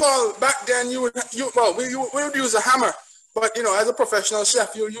like what you call, back then we would use a hammer, but as a professional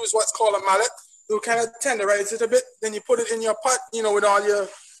chef, you use what's called a mallet. You kind of tenderize it a bit, then you put it in your pot, with all your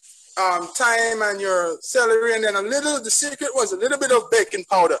thyme and your celery, and then the secret was a little bit of baking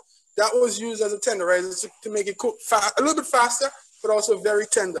powder. That was used as a tenderizer to make it cook a little bit faster, but also very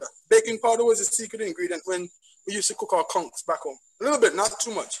tender. Baking powder was a secret ingredient when we used to cook our conchs back home. A little bit, not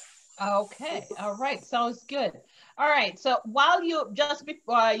too much. Okay, all right, sounds good. All right, so while you're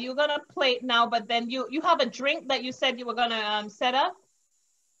gonna plate now, but then you have a drink that you said you were gonna set up?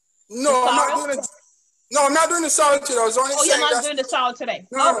 No, I'm not doing it. No, I'm not doing the salad today. I was only saying you're not doing the salad today?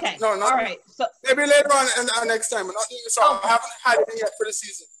 No, okay, no, all right. So maybe later on and next time. I'm not doing the salad. I haven't had it yet for the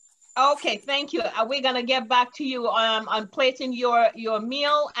season. Okay, thank you. We're gonna get back to you on plating your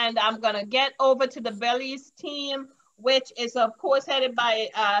meal, and I'm gonna get over to the Belize team, which is of course headed by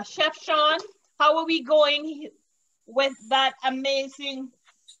Chef Sean. How are we going with that amazing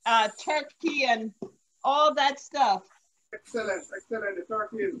turkey and all that stuff? Excellent. The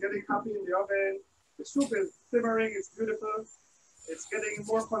turkey is getting happy in the oven. The soup is simmering. It's beautiful. It's getting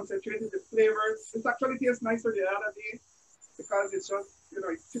more concentrated. The flavors. It actually tastes nicer the other day because it's just,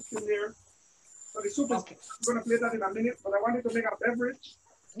 it's sits in there. So the soup is, I'm going to play that in a minute, but I wanted to make a beverage.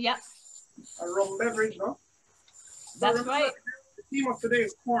 Yeah. A rum beverage, no? That's right. The theme of today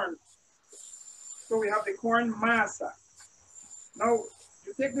is corn. So we have the corn masa. Now,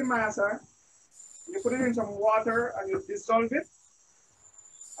 you take the masa, you put it in some water, and you dissolve it,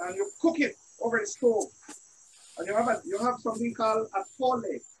 and you cook it over the stove. And you have something called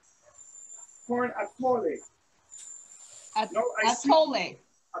atole. Corn atole. Atole,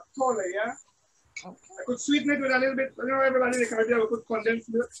 yeah? Okay. I could sweeten it with a little bit, everybody in the Caribbean will put condensed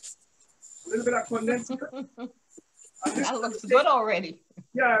milk. A little bit of condensed milk. That looks good already.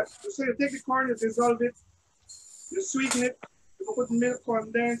 Yeah, so you take the corn, you dissolve it, you sweeten it, you can put milk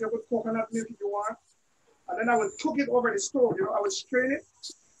condensed, you put coconut milk if you want, and then I will cook it over the stove, I will strain it,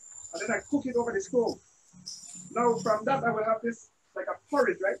 and then I cook it over the stove. Now from that, I will have this like a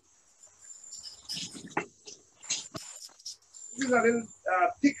porridge, right? This is a little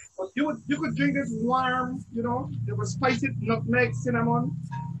thick, but you could drink it warm, you would spice it, nutmeg, cinnamon.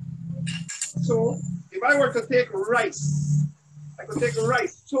 So if I were to take rice, I could take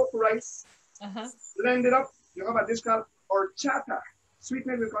rice, soaked rice, blend it up. You have a dish called horchata,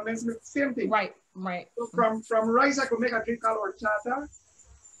 sweetened with condensed milk, same thing. Right. So from rice, I could make a drink called horchata.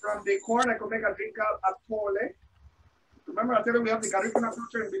 From the corn, I could make a drink called atole. Remember, I tell you we have the Garifuna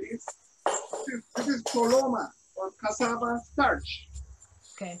culture in Belize. This is choloma or cassava starch.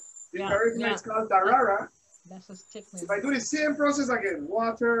 Okay. The Garifuna is called darara. That's a stick. If I do the same process again,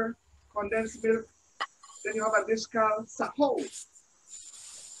 water, condensed milk, then you have a dish called saho.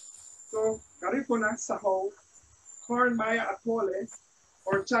 So Garifuna, saho, corn maya atole,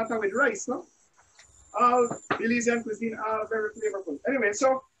 or chata with rice, no? All Belizean cuisine, all very flavorful. Anyway,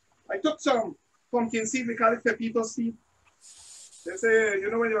 so I took some pumpkin seed, we call it pepito seed. They say,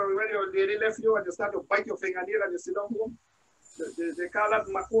 when your lady left you and you start to bite your fingernail and you sit down home, they call that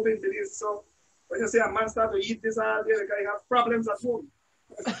makobe in Belize. So when you say a man start to eat this all day, the guy have problems at home.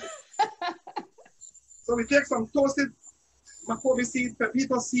 So we take some toasted macobi seed,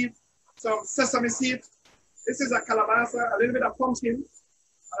 pepito seed, some sesame seed. This is a calabaza, a little bit of pumpkin. And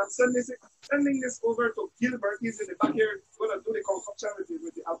I'm sending this over to Gilbert. He's in the back here. Going to do the concoction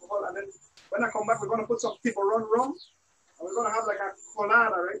with the alcohol. And then when I come back, we're going to put some tiburon rum. And we're going to have like a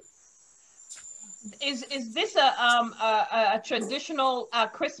colada, right? Is this a traditional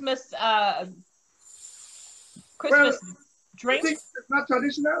Christmas drink? It's not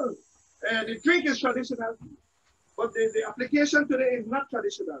traditional. The drink is traditional, but the application today is not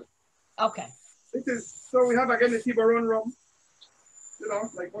traditional. Okay. So we have again the tiburon rum. You know,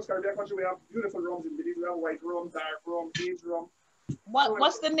 like most Caribbean countries, we have beautiful rums in Belize. We have white rum, dark rum, beige rum.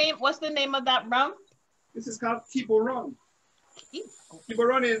 What's the name of that rum? This is called tiburon.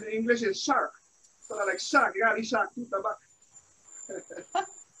 Tiburon in English is shark. So like shark, you gotta eat shark tooth back.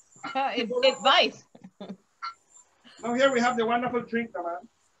 It bites. Now here we have the wonderful drink, man.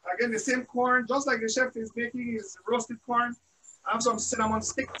 Again, the same corn, just like the chef is making his roasted corn. I have some cinnamon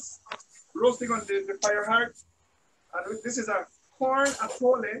sticks roasting on the fire heart. And this is a corn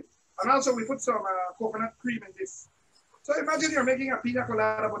atole. And also we put some coconut cream in this. So imagine you're making a pina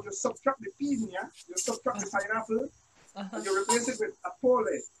colada, but you subtract the pina, you subtract the pineapple, and you replace it with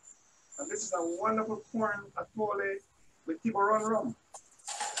atole. And this is a wonderful corn atole with tiburon rum.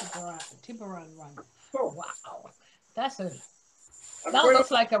 Tiburon rum. Oh. Wow. That looks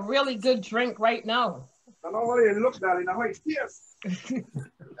like a really good drink right now. I know how it looks, darling. I know how it tastes.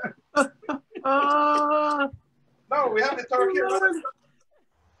 No, we have the turkey.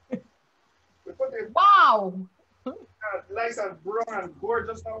 We put it. Wow. Nice and brown and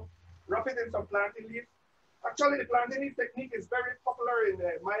gorgeous now. Wrap it in some plantain leaf. Actually, the plantain leaf technique is very popular in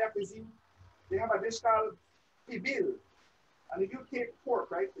the Maya cuisine. They have a dish called pibil. And if you take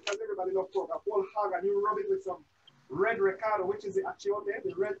pork, right, because everybody loves pork, a whole hog, and you rub it with some red recado, which is the achiote,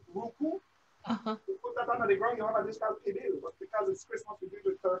 the red ruku. You put that under the ground, you have a dish called pibil. But because it's Christmas, we do it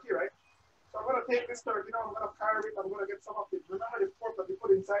with turkey, right? So I'm going to take this turkey now, I'm going to carve it, I'm going to get some of the, remember the pork that we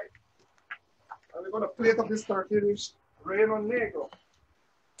put inside? And we're going to plate up this turkey with relleno negro.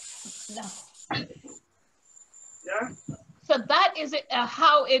 No. Yeah? So that is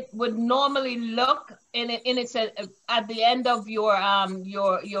how it would normally look at the end of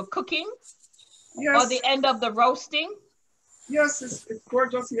your cooking? Yes. Or the end of the roasting? Yes, it's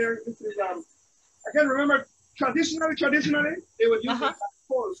gorgeous here. This is, again, remember, traditionally, they would use it as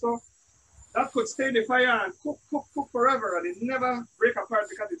coal. So that could stay in the fire and cook forever, and it never break apart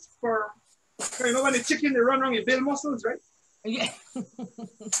because it's firm. So, you know, when the chicken, they run wrong, you build muscles, right? Yeah.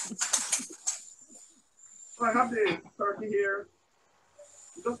 So I have the turkey here.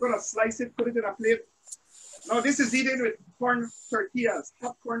 I'm just gonna slice it, put it in a plate. Now this is eaten with corn tortillas,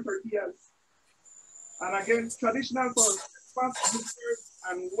 hot corn tortillas. And again, traditional for Christmas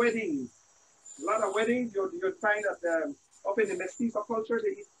and weddings. A lot of weddings, you'll find that up in the mestizo culture,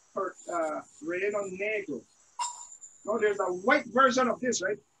 they eat relleno negro. Now there's a white version of this,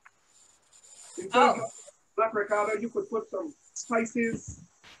 right? Instead of black recado, you could put some spices.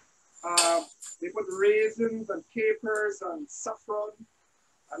 They put raisins and capers and saffron.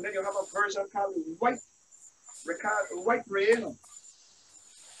 And then you have a version called white relleno.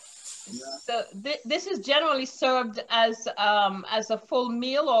 Yeah. So this is generally served as a full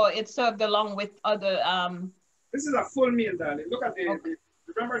meal, or it's served along with other. This is a full meal, darling. Look at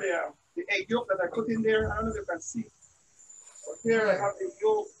remember the egg yolk that I put in there. I don't know if you can see. But here I have the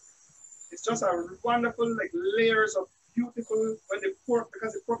yolk. It's just a wonderful like layers of beautiful. When the pork,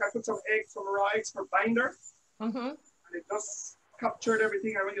 because the pork, I put some eggs, some raw eggs for binder, and it just captured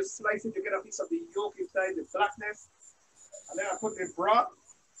everything. And when you slice it, you get a piece of the yolk inside, the blackness. And then I put the broth.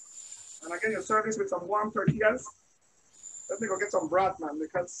 And again, you serve this with some warm tortillas. Let me go get some broth, man,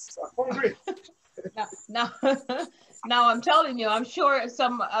 because I'm hungry. Now I'm telling you, I'm sure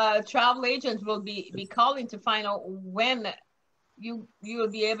some travel agents will be calling to find out when you will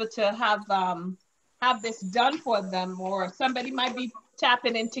be able to have this done for them, or somebody might be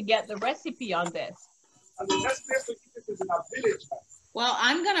tapping in to get the recipe on this. And the best place to eat it is in a village, man. Well,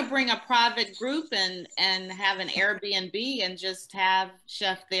 I'm going to bring a private group and have an Airbnb and just have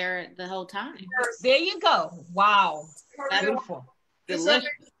Chef there the whole time. There you go. Wow. Beautiful. It's not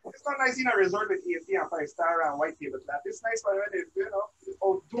nice in a resort with EFT and 5-star and white table cloth. It's nice when it's,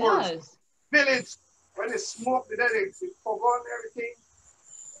 outdoors. Village. When they smoke, they forgot everything.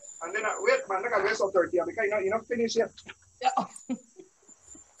 And then wait, man, look at the rest of tortilla because you're not finished yet.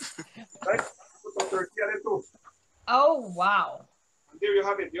 Right? Put some tortilla there too. Oh, wow. There you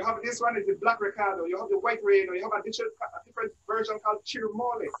have it. You have this one is the black recado. You have the white relleno. You have a different version called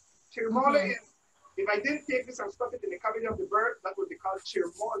chirmole. Chirmole is, if I didn't take this and stuff it in the cavity of the bird, that would be called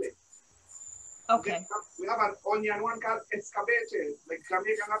chirmole. Okay. We have an onion one called escabeche, like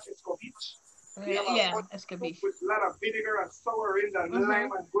Jamaican have escovitch. Yeah, escabeche. With a lot of vinegar and sour in and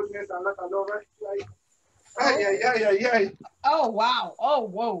lime and goodness and lot of over. Like, Oh wow! Oh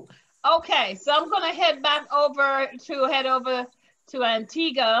whoa! Okay, so I'm gonna head over to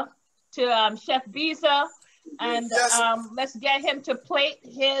Antigua to Chef Beazer, and let's get him to plate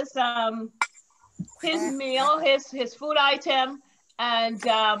his meal, his food item, and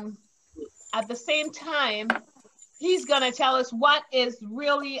at the same time, he's gonna tell us what is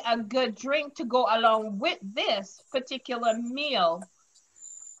really a good drink to go along with this particular meal.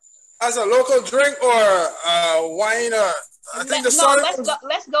 As a local drink or wine, or I think the sorrel.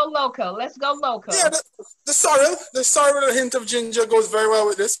 Let's go local. Let's go local. Yeah, the sorrel with a hint of ginger goes very well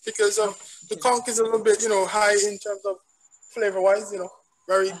with this because the conch is a little bit, high in terms of flavor-wise,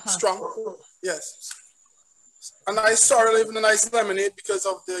 very strong. Yes. A nice sorrel, even a nice lemonade because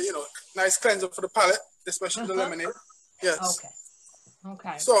of the, nice cleanser for the palate, especially the lemonade. Yes.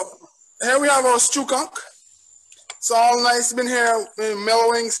 Okay. So here we have our stew conch. It's all nice, been here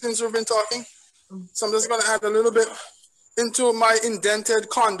mellowing since we've been talking. So I'm just going to add a little bit into my indented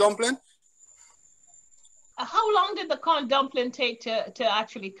corn dumpling. How long did the corn dumpling take to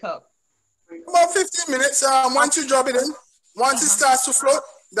actually cook? About 15 minutes. Once you drop it in, once it starts to float,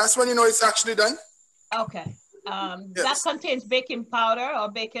 that's when you know it's actually done. Okay. That contains baking powder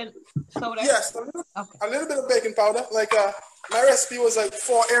or baking soda? Yes, a little bit of baking powder. Like my recipe was like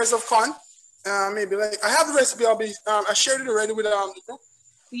 4 ears of corn. Maybe like I have the recipe. I shared it already with the group.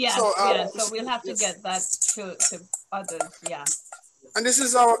 Yeah, so we'll have to get that to others. Yeah. And this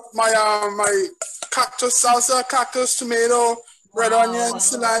is my cactus salsa, cactus, tomato, red onion,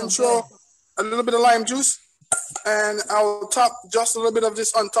 cilantro, a little bit of lime juice, and I'll top just a little bit of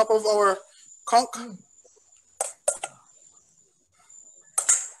this on top of our conch.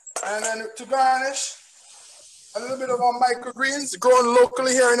 And then to garnish, a little bit of our microgreens grown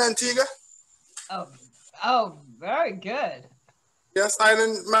locally here in Antigua. Oh, very good. Yes,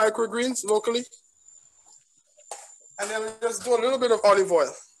 island microgreens locally. And then we just do a little bit of olive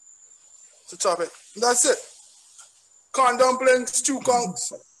oil to top it. That's it. Corn dumplings, stew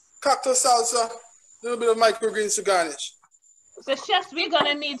conchs, cactus salsa, a little bit of microgreens to garnish. So chefs, we're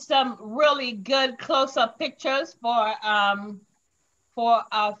gonna need some really good close-up pictures for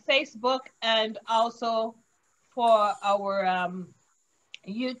our Facebook and also for our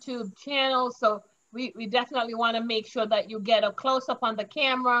YouTube channel. So we definitely want to make sure that you get a close-up on the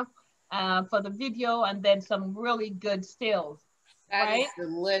camera for the video and then some really good stills. That is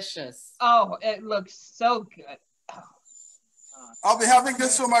delicious. Oh, it looks so good. Oh. I'll be having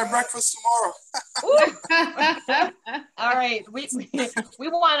this for my breakfast tomorrow. All right, we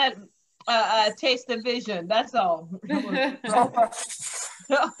want to taste the vision. That's all.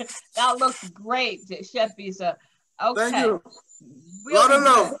 That looks great, Chef Beazer. Okay. Thank you.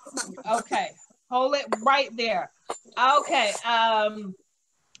 Really okay, hold it right there. Okay,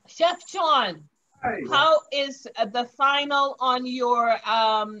 Chef Sean, how is the final on your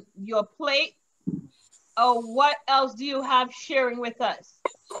plate? Oh, what else do you have sharing with us?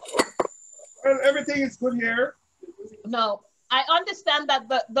 Well, everything is good here. No, I understand that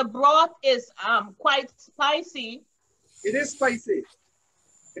the broth is quite spicy. It is spicy.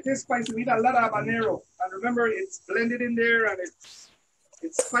 It is spicy. We need a lot of habanero. And remember, it's blended in there and it's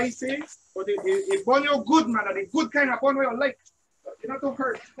spicy. But it burn you good, man. And the good kind of burn you like. You're not too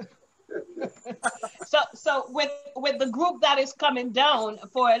hurt. So with the group that is coming down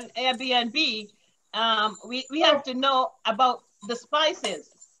for an Airbnb, we have to know about the spices.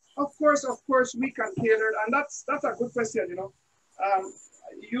 Of course, we can tailor it. And that's a good question,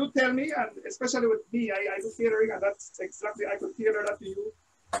 you tell me, and especially with me, I do tailoring, and that's exactly, I could tailor that to you.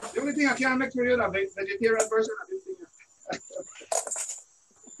 The only thing I can't make for you is the vegetarian version of this thing.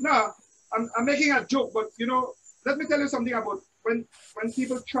 No, I'm making a joke, but let me tell you something about when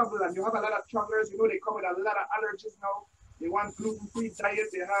people travel, and you have a lot of travelers, they come with a lot of allergies now. They want gluten-free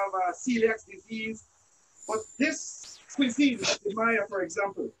diet, they have celiac disease. But this cuisine, the Maya, for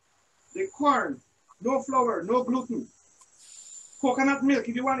example, the corn, no flour, no gluten. Coconut milk,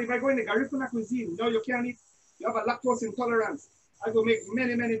 if I go in the Garifuna cuisine, you can't eat, you have a lactose intolerance. I will make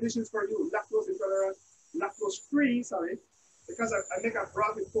many, many dishes for you, lactose intolerant, lactose free, sorry, because I make a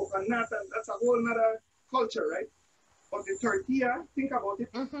broth with coconut, and that's a whole nother culture, right? But the tortilla, think about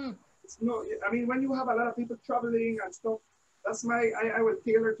it. Mm-hmm. When you have a lot of people traveling and stuff, that's I will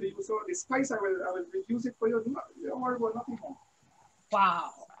tailor to you. So the spice, I will reduce it for you. Don't worry about nothing. Wow.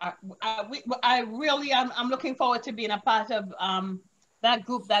 I really I'm looking forward to being a part of that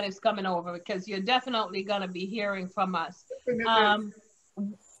group that is coming over, because you're definitely going to be hearing from us.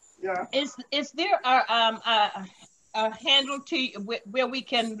 Yeah. Is there a handle to where we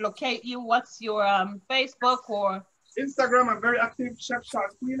can locate you? What's your Facebook or Instagram? I'm very active. Chef Sean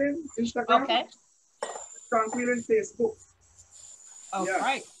Kuylen. Instagram. okay. Sean Kuylen. Facebook. Oh, yeah.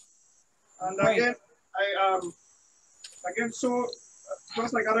 right. And Great. again, so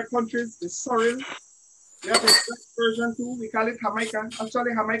just like other countries, the sorrel. We have the French version too. We call it Jamaica.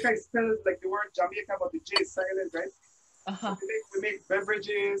 Actually, Jamaica is spelled like the word Jamaica, but the J is silent, right? So we make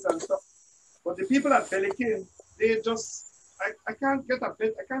beverages and stuff. But the people at Belize, they just, I can't think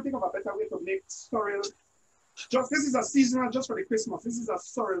of a better way to make sorrel. This is a seasonal just for the Christmas. This is a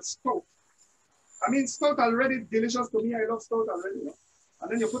sorrel stout. I mean, stout already delicious to me. I love stout already. You know?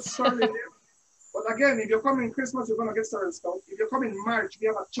 And then you put sorrel in there. But again, if you're coming Christmas, you're gonna get sorrel stout. If you're coming March, we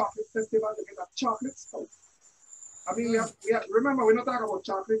have a chocolate festival to get a chocolate stout. I mean, we have remember, we're not talking about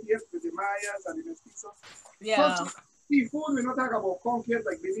chocolate yet with the Mayas and the mestizos. Yeah. So, seafood, we're not talking about conch yet,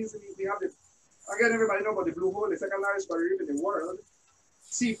 like Belize. We have the, again, everybody know about the blue hole, the second largest barrier reef in the world.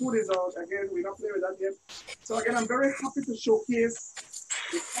 Seafood is out, again, we're not playing with that yet. So again, I'm very happy to showcase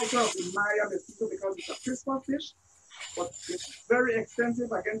the culture of the Maya mestizo because it's a Christmas dish, but it's very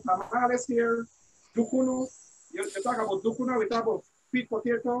extensive. Again, tamales here, dukuno. You talk about dukuno, we talk about sweet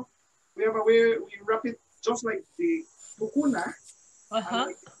potato. We have a way we wrap it just like the dukuna, like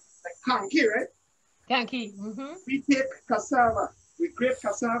kanki, right? Kanki. We take cassava, we grate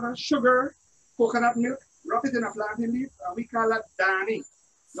cassava, sugar, coconut milk, wrap it in a plantain leaf, and we call that dani.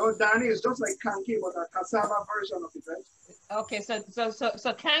 No, dani is just like kanki, but a cassava version of it, right? Okay, so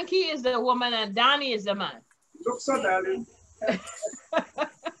kanki is the woman and dani is the man. Look so, darling.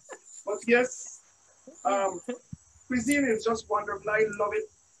 But yes, cuisine is just wonderful. I love it.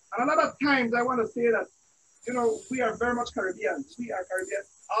 And a lot of times I want to say that, you know, we are very much Caribbeans. We are Caribbean,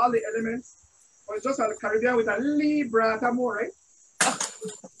 all the elements. But it's just a Caribbean with a libra more, right?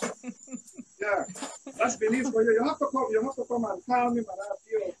 Yeah, that's Belize for you. You have to come and tell me,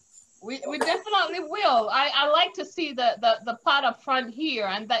 man. We definitely will. I like to see the pot up front here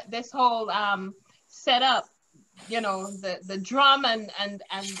and that this whole setup, you know, the drum and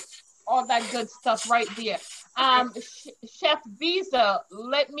all that good stuff right there. Chef Beazer,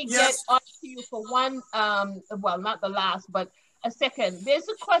 let me get on to you for one, well, not the last, but a second. There's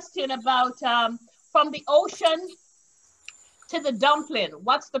a question about from the ocean to the dumpling.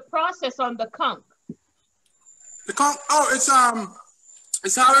 What's the process on the conch? The conch,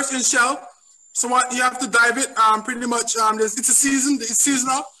 it's harvested in shell. So what you have to dive it, pretty much, it's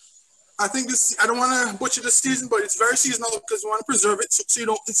seasonal. I think this, I don't want to butcher the season, but it's very seasonal because you want to preserve it so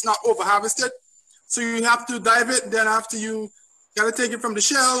it's not over harvested. So you have to dive it, then after you got to take it from the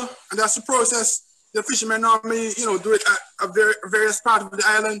shell, and that's the process. The fishermen normally, you know, do it at various parts of the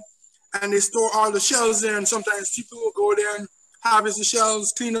island, and they store all the shells there, and sometimes people will go there and harvest the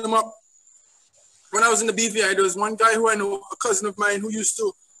shells, clean them up. When I was in the BVI, there was one guy who I know, a cousin of mine, who used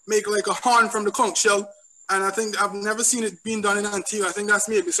to make like a horn from the conch shell, and I think I've never seen it being done in Antigua. I think that's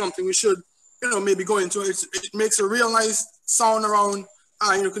maybe something we should, you know, maybe go into. It makes a real nice sound around.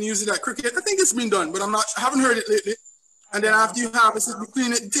 You can use it at cricket. I think it's been done, but I haven't heard it lately. And then after you harvest it, you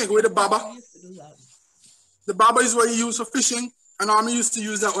clean it, you take away the baba. The baba is what you use for fishing. And I used to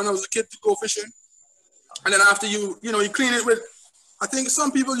use that when I was a kid to go fishing. And then after you clean it with, I think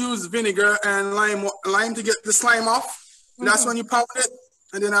some people use vinegar and lime to get the slime off. That's when you pound it.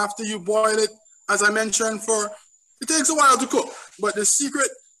 And then after you boil it, as I mentioned, it takes a while to cook. But the secret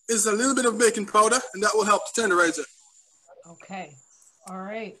is a little bit of baking powder, and that will help to tenderize it. Okay. All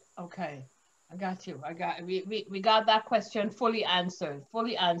right. Okay. I got you. We got that question fully answered.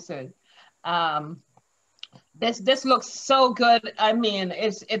 This looks so good. I mean,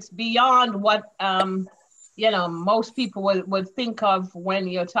 it's beyond what you know, most people would think of when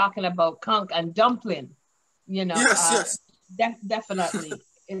you're talking about conch and dumpling. You know. Yes. Definitely.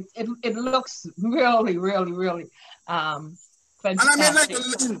 It looks really, really, really fantastic. And I made like a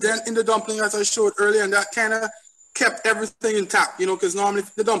little dent in the dumpling as I showed earlier, and that kind of kept everything intact, you know, because normally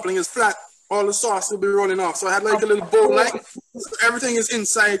if the dumpling is flat, all the sauce will be rolling off. So I had like a little bowl, like, so everything is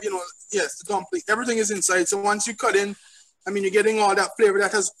inside, you know. Yes, the dumpling, everything is inside. So once you cut in, I mean, you're getting all that flavor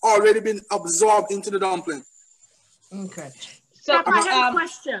that has already been absorbed into the dumpling. Okay. So I have a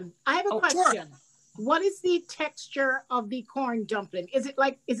question. Sure. What is the texture of the corn dumpling? Is it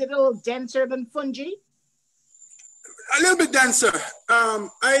a little denser than fungi? A little bit denser.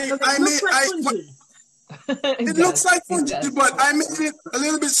 It looks like fungi, but I made it a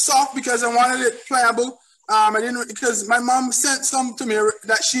little bit soft because I wanted it pliable. I didn't, because my mom sent some to me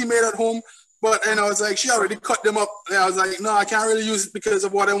that she made at home, But and I was like, she already cut them up. And I was like, no, I can't really use it because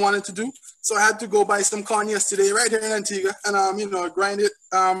of what I wanted to do. So I had to go buy some corn yesterday right here in Antigua and you know, grind it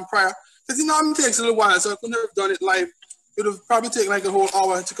prior. Because you know, it takes a little while, so I couldn't have done it live. It would have probably taken like a whole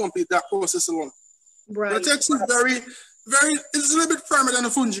hour to complete that process alone. Right. But the text is very, it's a little bit firmer than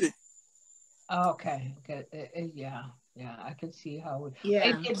a fungi. Okay, good. Yeah, I can see how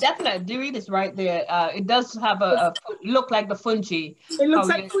it definitely, Dewey is right there. It does have a look like the fungi. It looks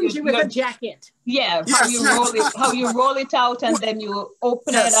like fungi with a jacket. Yeah, how you roll it out and then you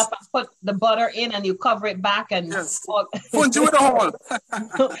open it up and put the butter in and you cover it back and fungi with a hole.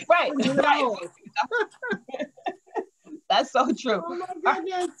 Right. That's so true. Oh my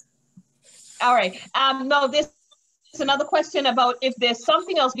goodness. All right. No, this is another question about if there's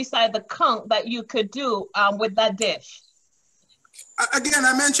something else beside the conch that you could do with that dish. Again,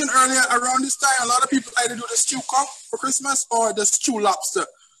 I mentioned earlier, around this time, a lot of people either do the stew conch for Christmas or the stew lobster.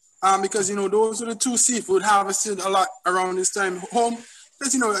 Because, you know, those are the two seafood harvested a lot around this time home.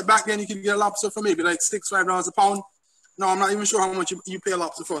 Because, you know, back then you could get a lobster for maybe like $6-5 a pound. No, I'm not even sure how much you pay a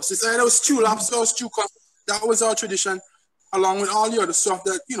lobster for. So it's either stew lobster or stew conch. That was our tradition, along with all the other stuff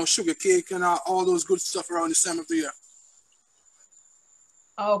that, you know, sugar cake and all those good stuff around this time of the year.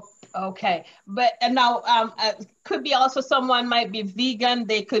 Oh, okay. But and now could be also someone might be vegan.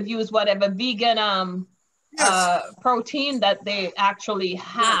 They could use whatever vegan protein that they actually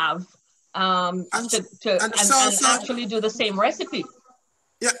have and actually do the same recipe.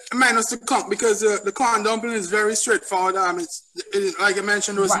 Yeah, minus the conch, because the corn dumpling is very straightforward. It's like I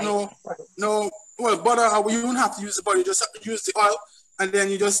mentioned, there was no butter. You don't have to use the butter. You just have to use the oil. And then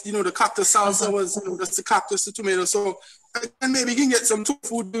you just, you know, the cactus salsa was, you know, just the cactus, the tomato. So, and maybe you can get some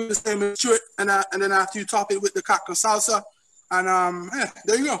tofu, do the same and chew it, and then after you top it with the cactus salsa, and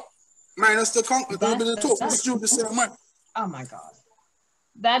there you go. Minus the conch, a little bit of tofu, stew the same way. Oh my God,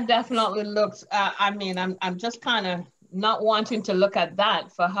 that definitely looks. I mean, I'm just kind of not wanting to look at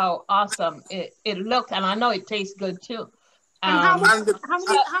that for how awesome it looked, and I know it tastes good too. And how many of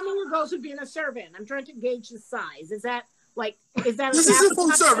those would be in a serving? I'm trying to gauge the size. Is that this is a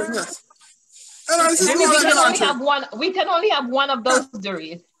full serving, yes. We can only have one of those,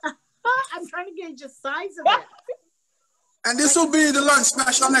 Dorit. I'm trying to gauge the size of it. And this will be the lunch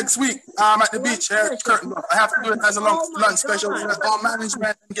special next week at the beach here at Curtin Bluff. I have to do it as a lunch special so that all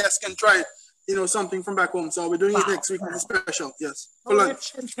management and guests can try, you know, something from back home. So we're doing it next week as a special, yes, for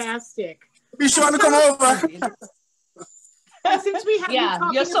lunch. That's fantastic. Be sure to come over. Since we have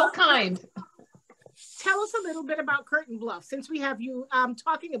you're so kind. Tell us a little bit about Curtin Bluff, since we have you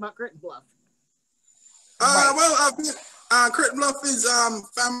talking about Curtin Bluff. Curtin Bluff is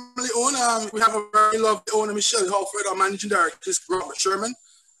family owned. We have a very lovely owner, Michelle Halford, our managing director, Robert Sherman.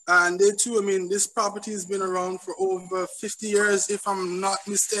 And they too, I mean, this property has been around for over 50 years, if I'm not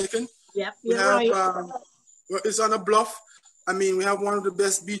mistaken. Yep, right. It's on a bluff. I mean, we have one of the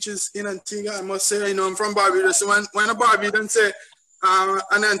best beaches in Antigua. I must say, you know, I'm from Barbuda. So when a Barbudan say,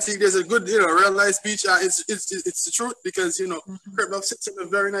 and Antigua, there's a good, you know, real nice beach. It's the truth, because, you know, Curtin Bluff sits on a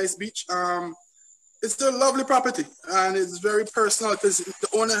very nice beach. It's a lovely property, and it's very personal because the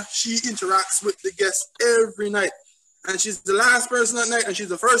owner, she interacts with the guests every night, and she's the last person at night, and she's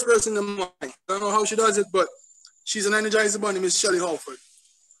the first person in the morning. I don't know how she does it, but she's an energizer bunny, Miss Shelley Halford.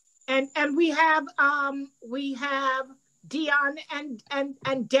 And we have Dion and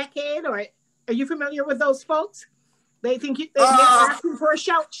Decade, or are you familiar with those folks? They think they're asking for a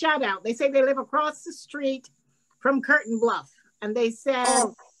shout out. They say they live across the street from Curtin Bluff, and they said,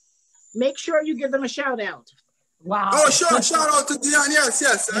 make sure you give them a shout out. Wow. Oh, sure. Shout out to Dion. Yes.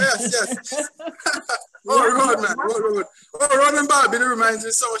 Road, man. Road. Road and Barbuda reminds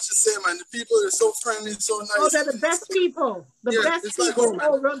me so much the same, man. The people are so friendly, so nice. Oh, they're the best people. The best people.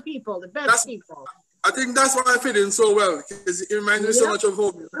 Road people. The best people. I think that's why I fit in so well, because it reminds me so much of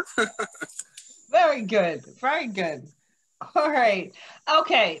home. Very good. Very good. All right.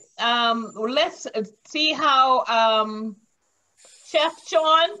 Okay. Let's see how Chef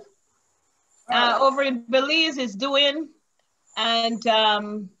Sean over in Belize is doing. And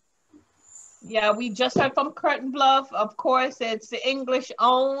we just heard from Curtin Bluff. Of course, it's English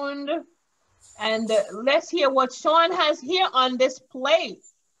owned. And let's hear what Sean has here on this plate.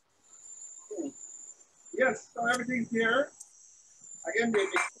 Yes, so everything's here. Again,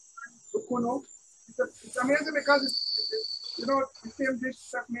 it's amazing because it's you know, the same dish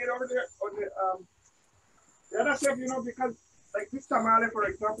chef made over there on the other chef, you know, because like this tamale, for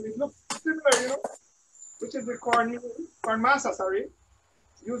example, it looks similar, you know, which is the corn masa,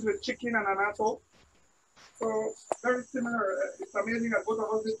 used with chicken and anato. So very similar. It's amazing that both of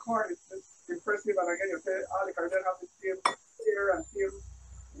us did corn. It's impressive, and again, you say all the Caribbean have the same air and same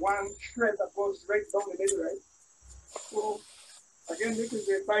one shred that goes right down the middle, right? So again, this is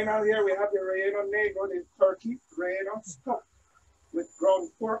the final here. We have the relleno negro, the turkey relleno stuffed with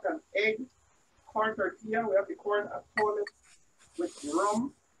ground pork and egg, corn tortilla. We have the corn atole with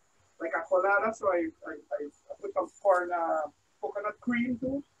rum, like a colada. So I put some corn coconut cream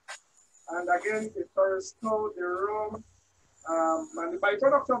too. And again, the tosto, the rum, and the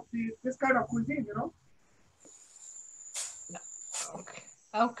byproducts of this kind of cuisine, you know.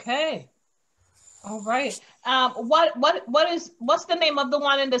 Okay. All right. What's the name of the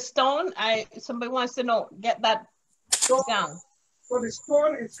one in the stone? Somebody wants to know. Get that down. So the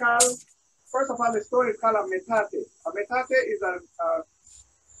stone is called. First of all, the stone is called a metate. A metate is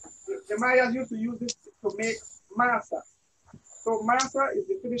the Mayas used to use this to make masa. So masa is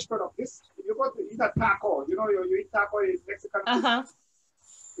the finished product. This, if you go to eat a taco, you know, you eat taco in Mexican food.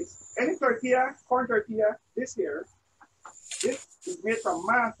 It's any tortilla, corn tortilla, this is made from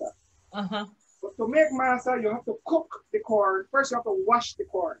masa. But to make masa, you have to cook the corn. First, you have to wash the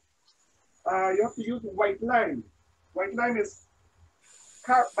corn. You have to use white lime. White lime is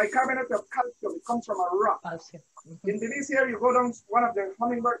bicarbonate of calcium. It comes from a rock. In Belize here, you go down one of the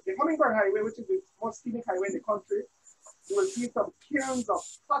Hummingbird Highway, which is the most scenic highway in the country. You will see some kilns of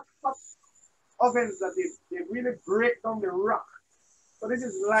hot ovens that they really break down the rock. So this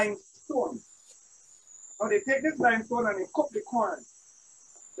is limestone. Now they take this limestone and they cook the corn.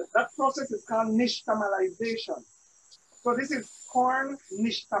 That process is called nixtamalization. So this is corn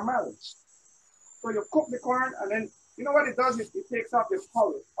nixtamal. So you cook the corn and then, you know what it does? It takes off the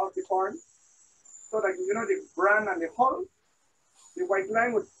hull of the corn. So that, you know, the bran and the hull, the white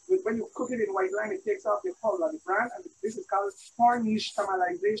line, when you cook it in white line, it takes off the hull and the bran, and this is called corn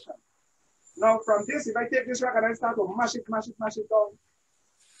nixtamalization. Now from this, if I take this rock and I start to mash it down,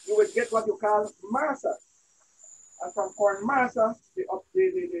 you will get what you call masa. And from corn masa, the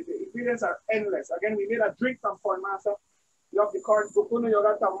ingredients are endless. Again, we made a drink from corn masa. You have the corn tucuno, you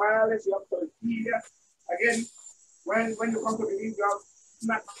have tamales, you have tortilla. Again, when you come to Belize, you have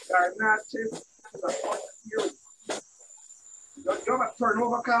snacks, garnaches. You have a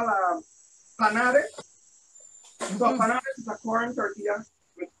turnover called panade. So panade is a corn tortilla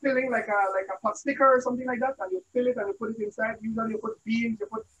with filling like a pot sticker or something like that, and you fill it and you put it inside. Usually you put beans,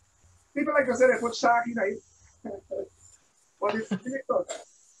 people like to say they put shark in it. But it's really good.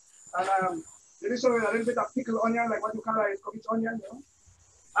 And they show with a little bit of pickled onion, like what you call a Scottish onion, you know.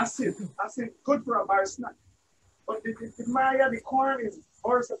 Acid, good for a bar snack. But the Maya, the corn is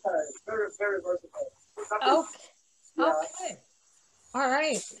versatile, very, very versatile. Okay. All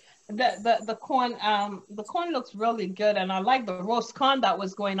right. The corn looks really good, and I like the roast corn that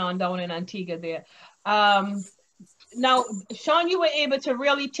was going on down in Antigua there. Now, Sean, you were able to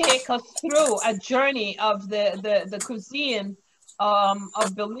really take us through a journey of the cuisine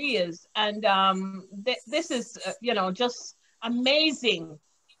of Belize, and this is just amazing.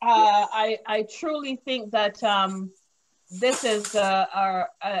 I truly think that this is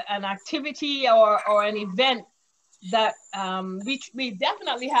an activity or an event that we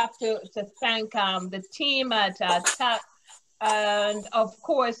definitely have to thank the team at TASC, and of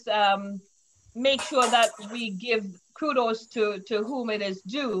course make sure that we give kudos to whom it is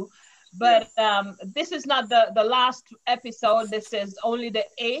due. But this is not the last episode. This is only the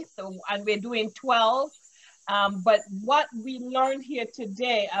 8th, and we're doing 12. But what we learned here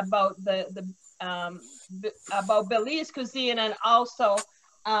today about about Belize cuisine, and also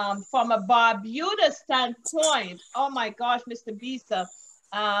from a Barbuda standpoint, oh my gosh, Mr. Beazer,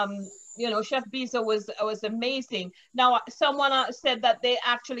 Chef Beazer was amazing. Now, someone said that they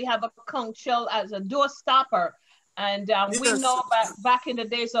actually have a conch shell as a door stopper. And yes, we know back in the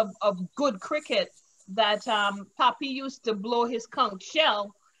days of good cricket that Papi used to blow his conch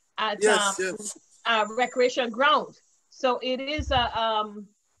shell at recreation ground. So it is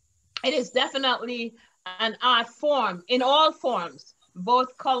definitely an art form in all forms,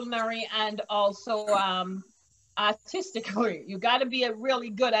 both culinary and also artistically. You got to be really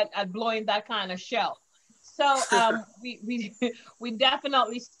good at blowing that kind of shell. So we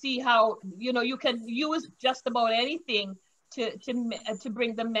definitely see how you can use just about anything to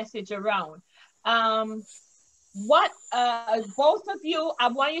bring the message around. What both of you, I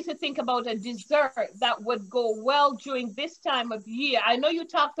want you to think about a dessert that would go well during this time of year. I know you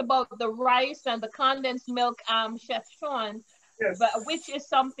talked about the rice and the condensed milk, Chef Sean, yes, but which is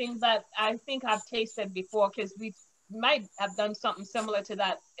something that I think I've tasted before, because we might have done something similar to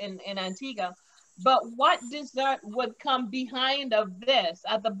that in Antigua. But what dessert would come behind of this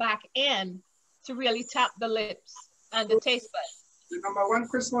at the back end to really tap the lips and the taste buds? The number one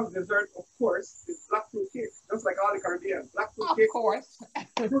Christmas dessert, of course, is black fruit cake, just like all the Caribbean. Black fruit cake. Of course.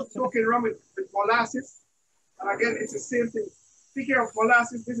 Fruit soaking rum with molasses. And again, it's the same thing. Speaking of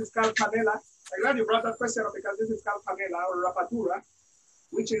molasses, this is called panela. I'm glad you brought that question up because this is called panela or rapadura,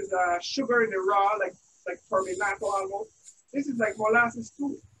 which is sugar in the raw, like terminato almost. This is like molasses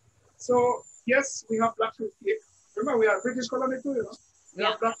too. So yes, we have black fruit cake. Remember, we have British Columbia too, you know. We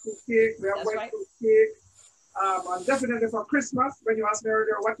have black fruit cake, we have white fruit cake. And definitely for Christmas, when you asked me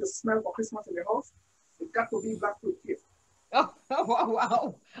earlier what to smell for Christmas in the house, it got to be black fruit cake. Oh,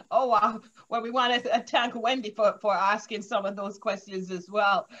 wow. Oh, wow. Well, we want to thank Wendy for asking some of those questions as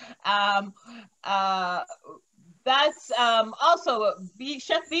well. That's also,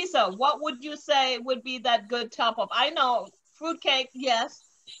 Chef Beazer, what would you say would be that good top up? I know fruitcake, yes.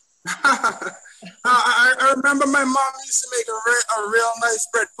 I remember my mom used to make a real nice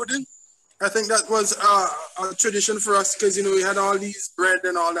bread pudding. I think that was a tradition for us because, you know, we had all these bread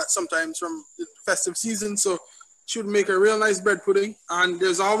and all that sometimes from the festive season. So she would make a real nice bread pudding. And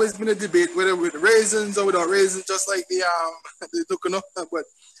there's always been a debate whether with raisins or without raisins, just like the coconut. But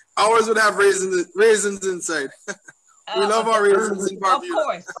ours would have raisins inside. We love our raisins in Barbuda. Of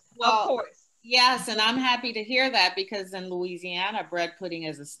course, well, of course. Yes, and I'm happy to hear that because in Louisiana, bread pudding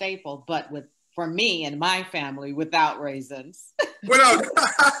is a staple, but for me and my family, without raisins. Without,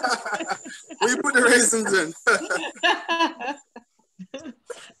 we put the raisins in.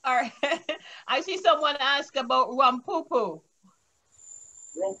 All right. I see someone ask about rumpupu.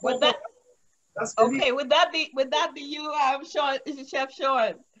 Would that okay? Would that be you, Sean? Is it Chef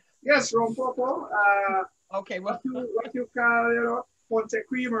Sean? Yes, rumpupu. Okay. Well, what you call, you know, ponte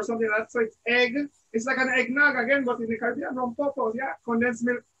cream or something like that. So it's egg. It's like an eggnog again, but in the Caribbean, rumpupu. Yeah, condensed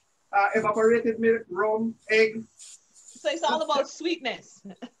milk, evaporated milk, rum, egg. So it's all about sweetness.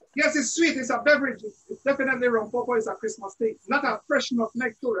 Yes, it's sweet. It's a beverage. It's definitely rumpupu. It's a Christmas thing. Not a fresh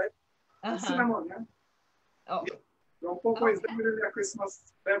nutmeg too, right? Cinnamon, yeah. Oh. Rumpupu is definitely a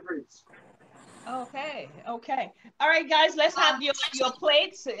Christmas beverage. Okay. Okay. All right, guys. Let's have your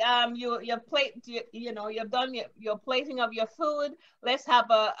plates. Your plate. You know, you've done your plating of your food. Let's have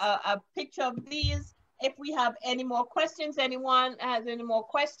a picture of these. If we have any more questions, anyone has any more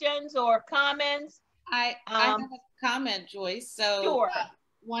questions or comments? I have a comment, Joyce. So sure.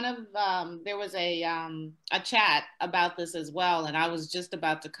 One of there was a chat about this as well, and I was just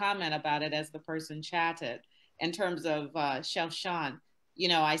about to comment about it as the person chatted in terms of Chef Sean. You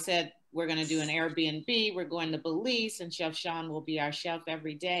know, I said we're going to do an Airbnb. We're going to Belize, and Chef Sean will be our chef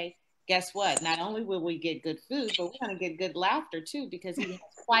every day. Guess what? Not only will we get good food, but we're going to get good laughter too because he has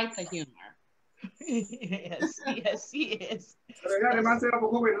quite the humor. Yes, he is. So the man said,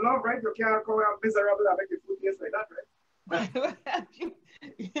 "Who in love, right? You can't go out miserable and make your food taste like that, right?"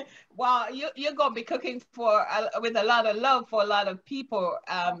 Well, you're gonna be cooking with a lot of love for a lot of people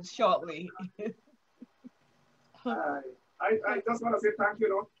shortly. I just want to say thank you,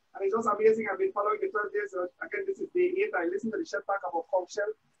 know, and it's just amazing. I've been following the 3rd day, so again, this is day 8. I listened to the chef talk about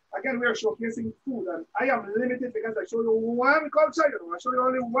culture. Again, we are showcasing food, and I am limited because I show you one culture, you know, I show you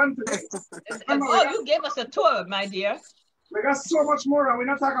only one today. You gave us a tour, my dear. We got so much more, and we're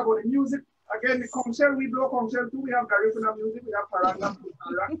not talking about the music. Again, the conchel, we blow conchel too. We have Garifuna music, we have Paranga.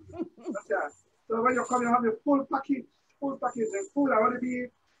 So when you come, you have the full package. The food, I want to be,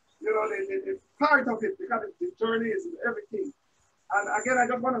 you know, the part of it because the journey is everything. And again, I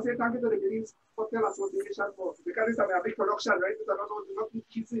just want to say thank you to the Belize Hotel Association because it's a big production, right? It's not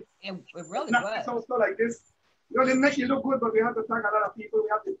easy. It really was. Also like this. You know, they make it look good, but we have to thank a lot of people. We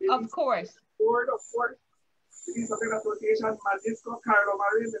have the Belize board, of course. Belize Hotel Association, Madisco, Carlo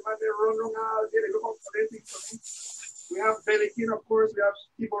Marin, the man they run all day, they look up for anything for me. We have Belikin, of course. We have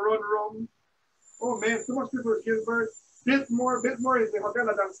people run rum. Oh man, so much people. Gilbert. Biltmore is the hotel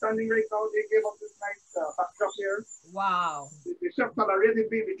that I'm standing right now. They gave us this nice backdrop here. Wow. The chef tolerated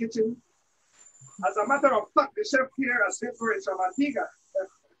me in the kitchen. As a matter of fact, the chef here at Biltmore is from Antigua.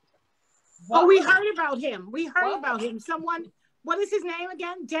 Oh, we heard about him. We heard about him. Someone, what is his name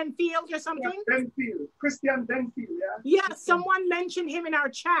again? Denfield or something? Yeah, Denfield. Christian Denfield, yeah. Yeah, someone mentioned him in our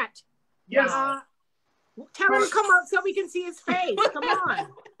chat. Yes. Tell him to come up so we can see his face. Come on.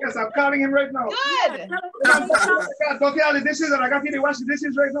 Yes, I'm calling him right now. Good. Don't get all the dishes, and I got you to wash the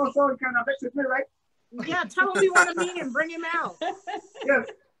dishes right now, so you can affect it, right? Yeah, tell him we want to meet him. Bring him out.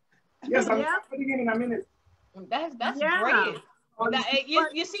 Yes, I'm putting him in a minute. That's great.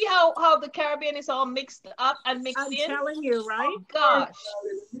 You see how the Caribbean is all mixed up and mixed in? I'm telling you, right? Oh, gosh.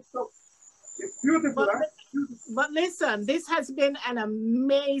 It's beautiful, right? But listen, this has been an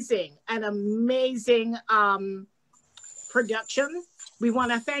amazing production. We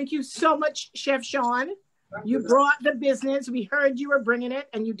want to thank you so much, Chef Sean. You brought the business. We heard you were bringing it,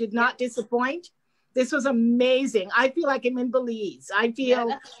 and you did not disappoint. This was amazing. I feel like I'm in Belize. I feel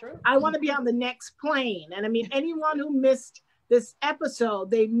that's true. I want to be on the next plane. And I mean, anyone who missed this episode,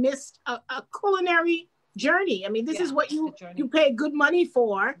 they missed a culinary journey. I mean, this is what you pay good money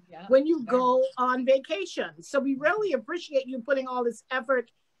for when you go on vacation. So we really appreciate you putting all this effort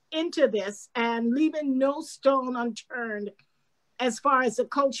into this and leaving no stone unturned as far as the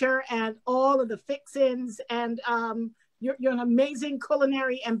culture and all of the fixins. And you're an amazing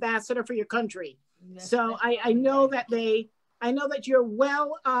culinary ambassador for your country. So I know that you're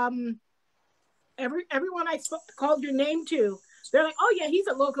well, everyone I called your name to, they're like, oh yeah, he's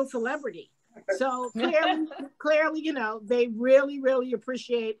a local celebrity. So clearly, you know, they really, really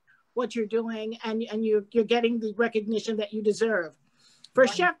appreciate what you're doing, and you're getting the recognition that you deserve. For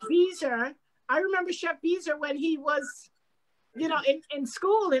Chef Beazer, I remember Chef Beazer when he was, you know, in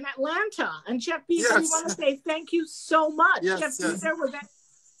school in Atlanta. And Chef Beazer, we want to say thank you so much. Chef Beazer was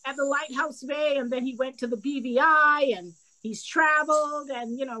at the Lighthouse Bay, and then he went to the BVI, and he's traveled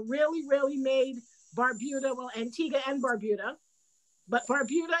and, you know, really, really made Barbuda, well, Antigua and Barbuda. But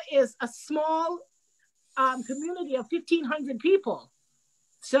Barbuda is a small community of 1,500 people.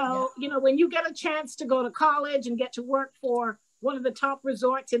 So, you know, when you get a chance to go to college and get to work for one of the top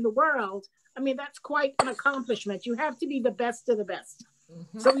resorts in the world, I mean, that's quite an accomplishment. You have to be the best of the best.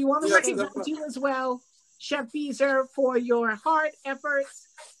 So we want to recognize you as well, Chef Beazer, for your hard efforts,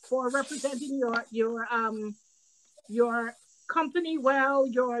 for representing your company well,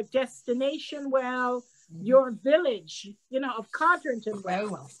 your destination well, your village, you know, of Codrington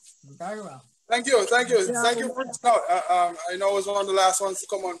well. Very well. Thank you. Thank you for reaching out. I know I was one of the last ones to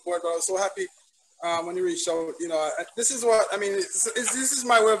come on board, but I was so happy when you reached out. You know, this is what I mean. This is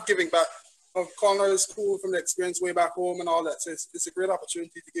my way of giving back, of culinary school from the experience way back home and all that. So it's a great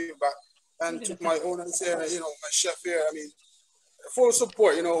opportunity to give back. And to my owners here, you know, my chef here, I mean, full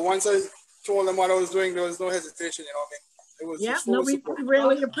support. You know, once I told them what I was doing, there was no hesitation. You know what I mean? We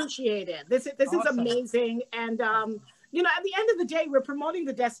really appreciate it. This is amazing, and you know, at the end of the day, we're promoting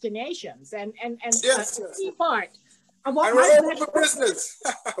the destinations, and the key part of what we're open for business.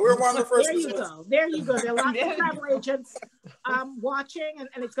 We're one of the first. There you go. There are lots of travel agents watching,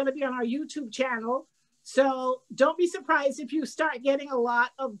 and it's going to be on our YouTube channel. So don't be surprised if you start getting a lot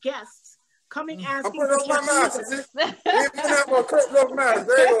of guests coming asking. I'm putting on my mask. There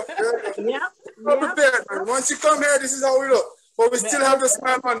you go. Prepared, man. Once you come here, this is how we look. But we still have the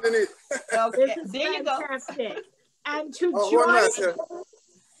smile underneath. Okay. There you go. And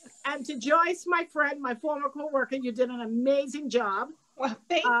to Joyce, my friend, my former co-worker, you did an amazing job. Well,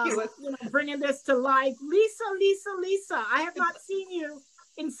 thank you. You know, bringing this to life. Lisa, I have not seen you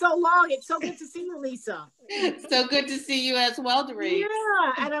in so long. It's so good to see you, Lisa. So good to see you as well, Doreen.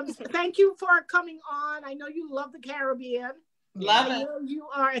 Yeah, and thank you for coming on. I know you love the Caribbean. Love it. I know you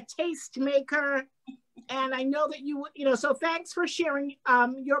are a taste maker, and I know that you know. So thanks for sharing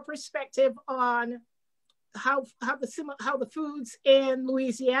your perspective on how the foods in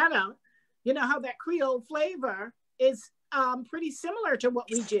Louisiana, you know, how that Creole flavor is pretty similar to what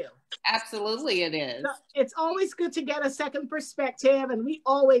we do. Absolutely, it is. So it's always good to get a second perspective, and we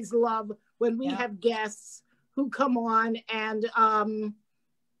always love when we have guests who come on and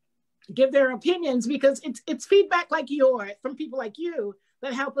give their opinions, because it's feedback like yours from people like you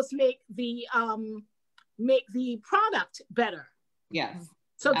that help us make the product better. Yes.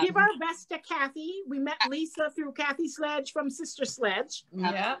 So give our best to Kathy. We met Lisa through Kathy Sledge from Sister Sledge.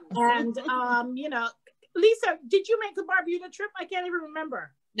 Yeah. And you know, Lisa, did you make the Barbuda trip? I can't even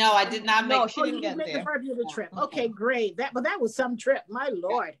remember. No, I did not make. No, she didn't get make there. The Barbuda trip. Okay, great. That was some trip. My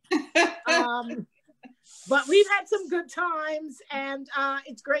Lord. But we've had some good times, and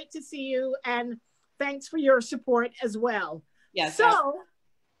it's great to see you, and thanks for your support as well. Yes. So,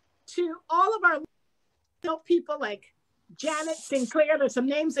 to all of our people like Janet Sinclair, there's some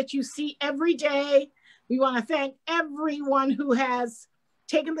names that you see every day. We want to thank everyone who has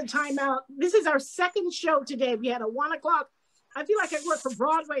taken the time out. This is our second show today. We had a 1 o'clock. I feel like I work for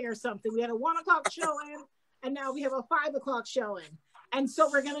Broadway or something. We had a 1 o'clock showing, and now we have a 5 o'clock showing. And so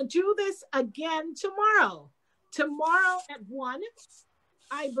we're going to do this again tomorrow. Tomorrow at 1,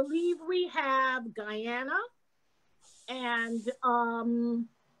 I believe we have Guyana, and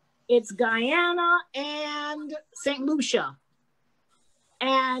it's Guyana and St. Lucia.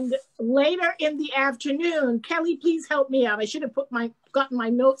 And later in the afternoon, Kelly, please help me out. I should have gotten my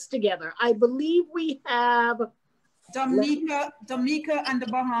notes together. I believe we have Dominica and the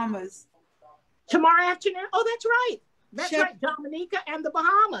Bahamas. Tomorrow afternoon? Oh, that's right. That's right, Dominica and the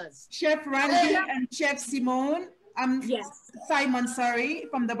Bahamas. Chef Randy and Chef Simon. Simon, sorry,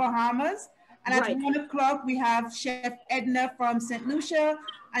 from the Bahamas. And at 1 o'clock, we have Chef Edna from St. Lucia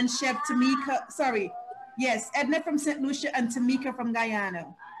and Chef Tamika, Edna from St. Lucia and Tamika from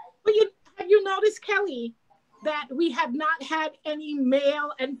Guyana. Well, have you noticed, Kelly, that we have not had any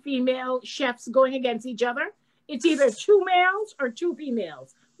male and female chefs going against each other? It's either 2 males or 2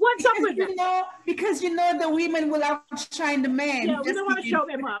 females. What's up with that? Because the women will outshine the men. Yeah, we don't want to show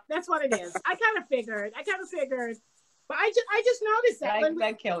them up. That's what it is. I kind of figured. But I just noticed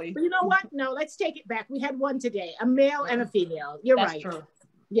that. Kelly. But you know what? No, let's take it back. We had one today, a male and a female. You're That's right. True.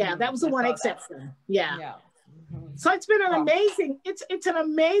 Yeah, that was the one exception. Yeah. So it's been an amazing, it's been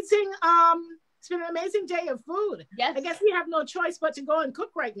an amazing day of food. Yes. I guess we have no choice but to go and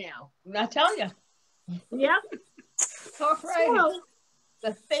cook right now. I tell you. Yeah. All right.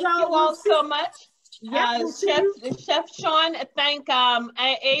 So thank you all so much. Chef Sean, thank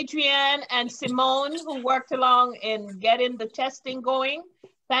Adrienne and Simone who worked along in getting the testing going.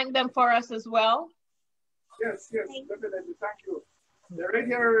 Thank them for us as well. Yes, definitely. Thank you. They're right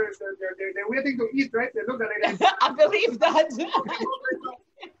here. They're waiting to eat, right? They look at it. I believe that.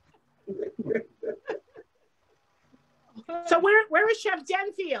 So where is Chef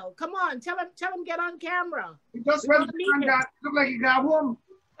Denfield? Come on, tell him get on camera. He just went and look like he got home.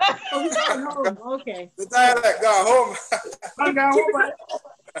 Oh, he's gone home. Okay. The dialect got home.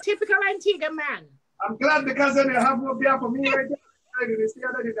 Typical Antigua man. I'm glad because then they have no beer for me right there. They see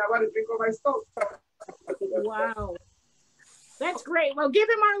that I want to drink all my stuff. Wow. That's great. Well, give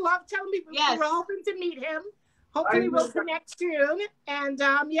him our love. Tell him we're hoping to meet him. Hopefully we'll connect soon. And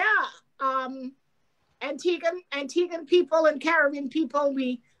Antiguan people and Caribbean people,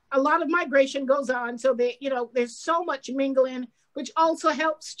 a lot of migration goes on. So there's so much mingling, which also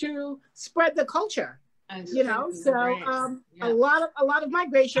helps to spread the culture. A lot of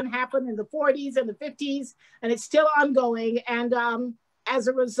migration happened in the 40s and the 50s, and it's still ongoing. And as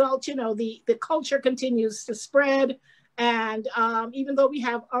a result, the culture continues to spread. And even though we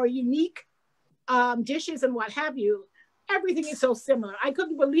have our unique dishes and what have you, everything is so similar. I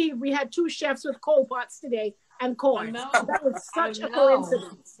couldn't believe we had 2 chefs with coal pots today and corn. That was such a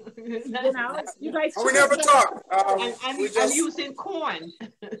coincidence. You guys. We never talk. I'm using corn.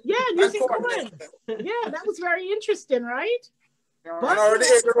 Yeah, using corn. Yeah, that was very interesting, right? But I already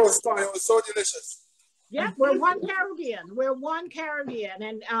ate the roast corn. It was so delicious. Yeah, we're one Caribbean,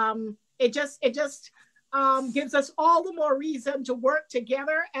 and it just gives us all the more reason to work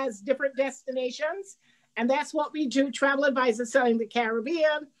together as different destinations. And that's what we do. Travel Advisors Selling the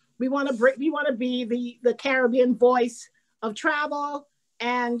Caribbean. We want to be the Caribbean voice of travel,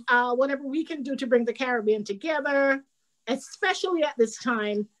 and whatever we can do to bring the Caribbean together, especially at this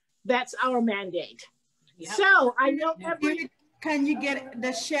time, that's our mandate. Yep. So I know Can you get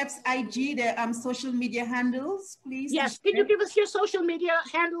the chef's IG, their social media handles, please? Yes. Can you give us your social media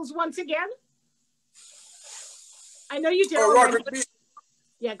handles once again? I know you did. Roderick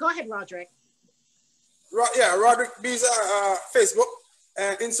yeah, go ahead, Roderick. Roderick Beazer, Facebook,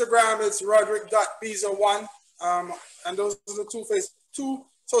 and Instagram is roderick.beazer1. And those are the 2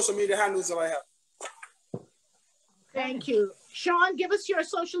 social media handles that I have. Thank you. Sean, give us your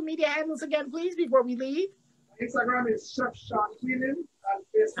social media handles again, please, before we leave. Instagram is Chef Sean Kuylen, and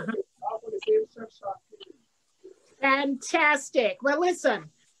Facebook is also the same, Chef Sean Kuylen. Fantastic. Well, listen,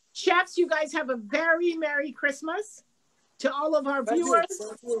 chefs, you guys have a very Merry Christmas to all of our viewers.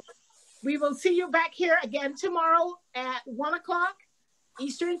 Thank you. We will see you back here again tomorrow at 1 o'clock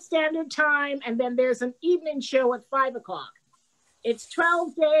Eastern Standard Time, and then there's an evening show at 5 o'clock. It's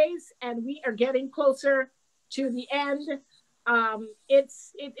 12 days, and we are getting closer to the end.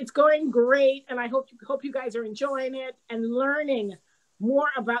 It's going great, and I hope you guys are enjoying it and learning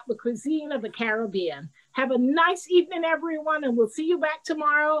more about the cuisine of the Caribbean. Have a nice evening, everyone, and we'll see you back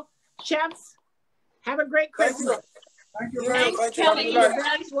tomorrow. Chefs, have a great Christmas. Thank you. Thanks, Kelly.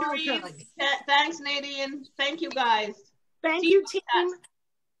 Welcome. Thanks, Nadine. Thank you, guys. Thank you, team.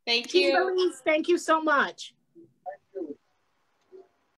 Thank Team you. Belize, thank you so much.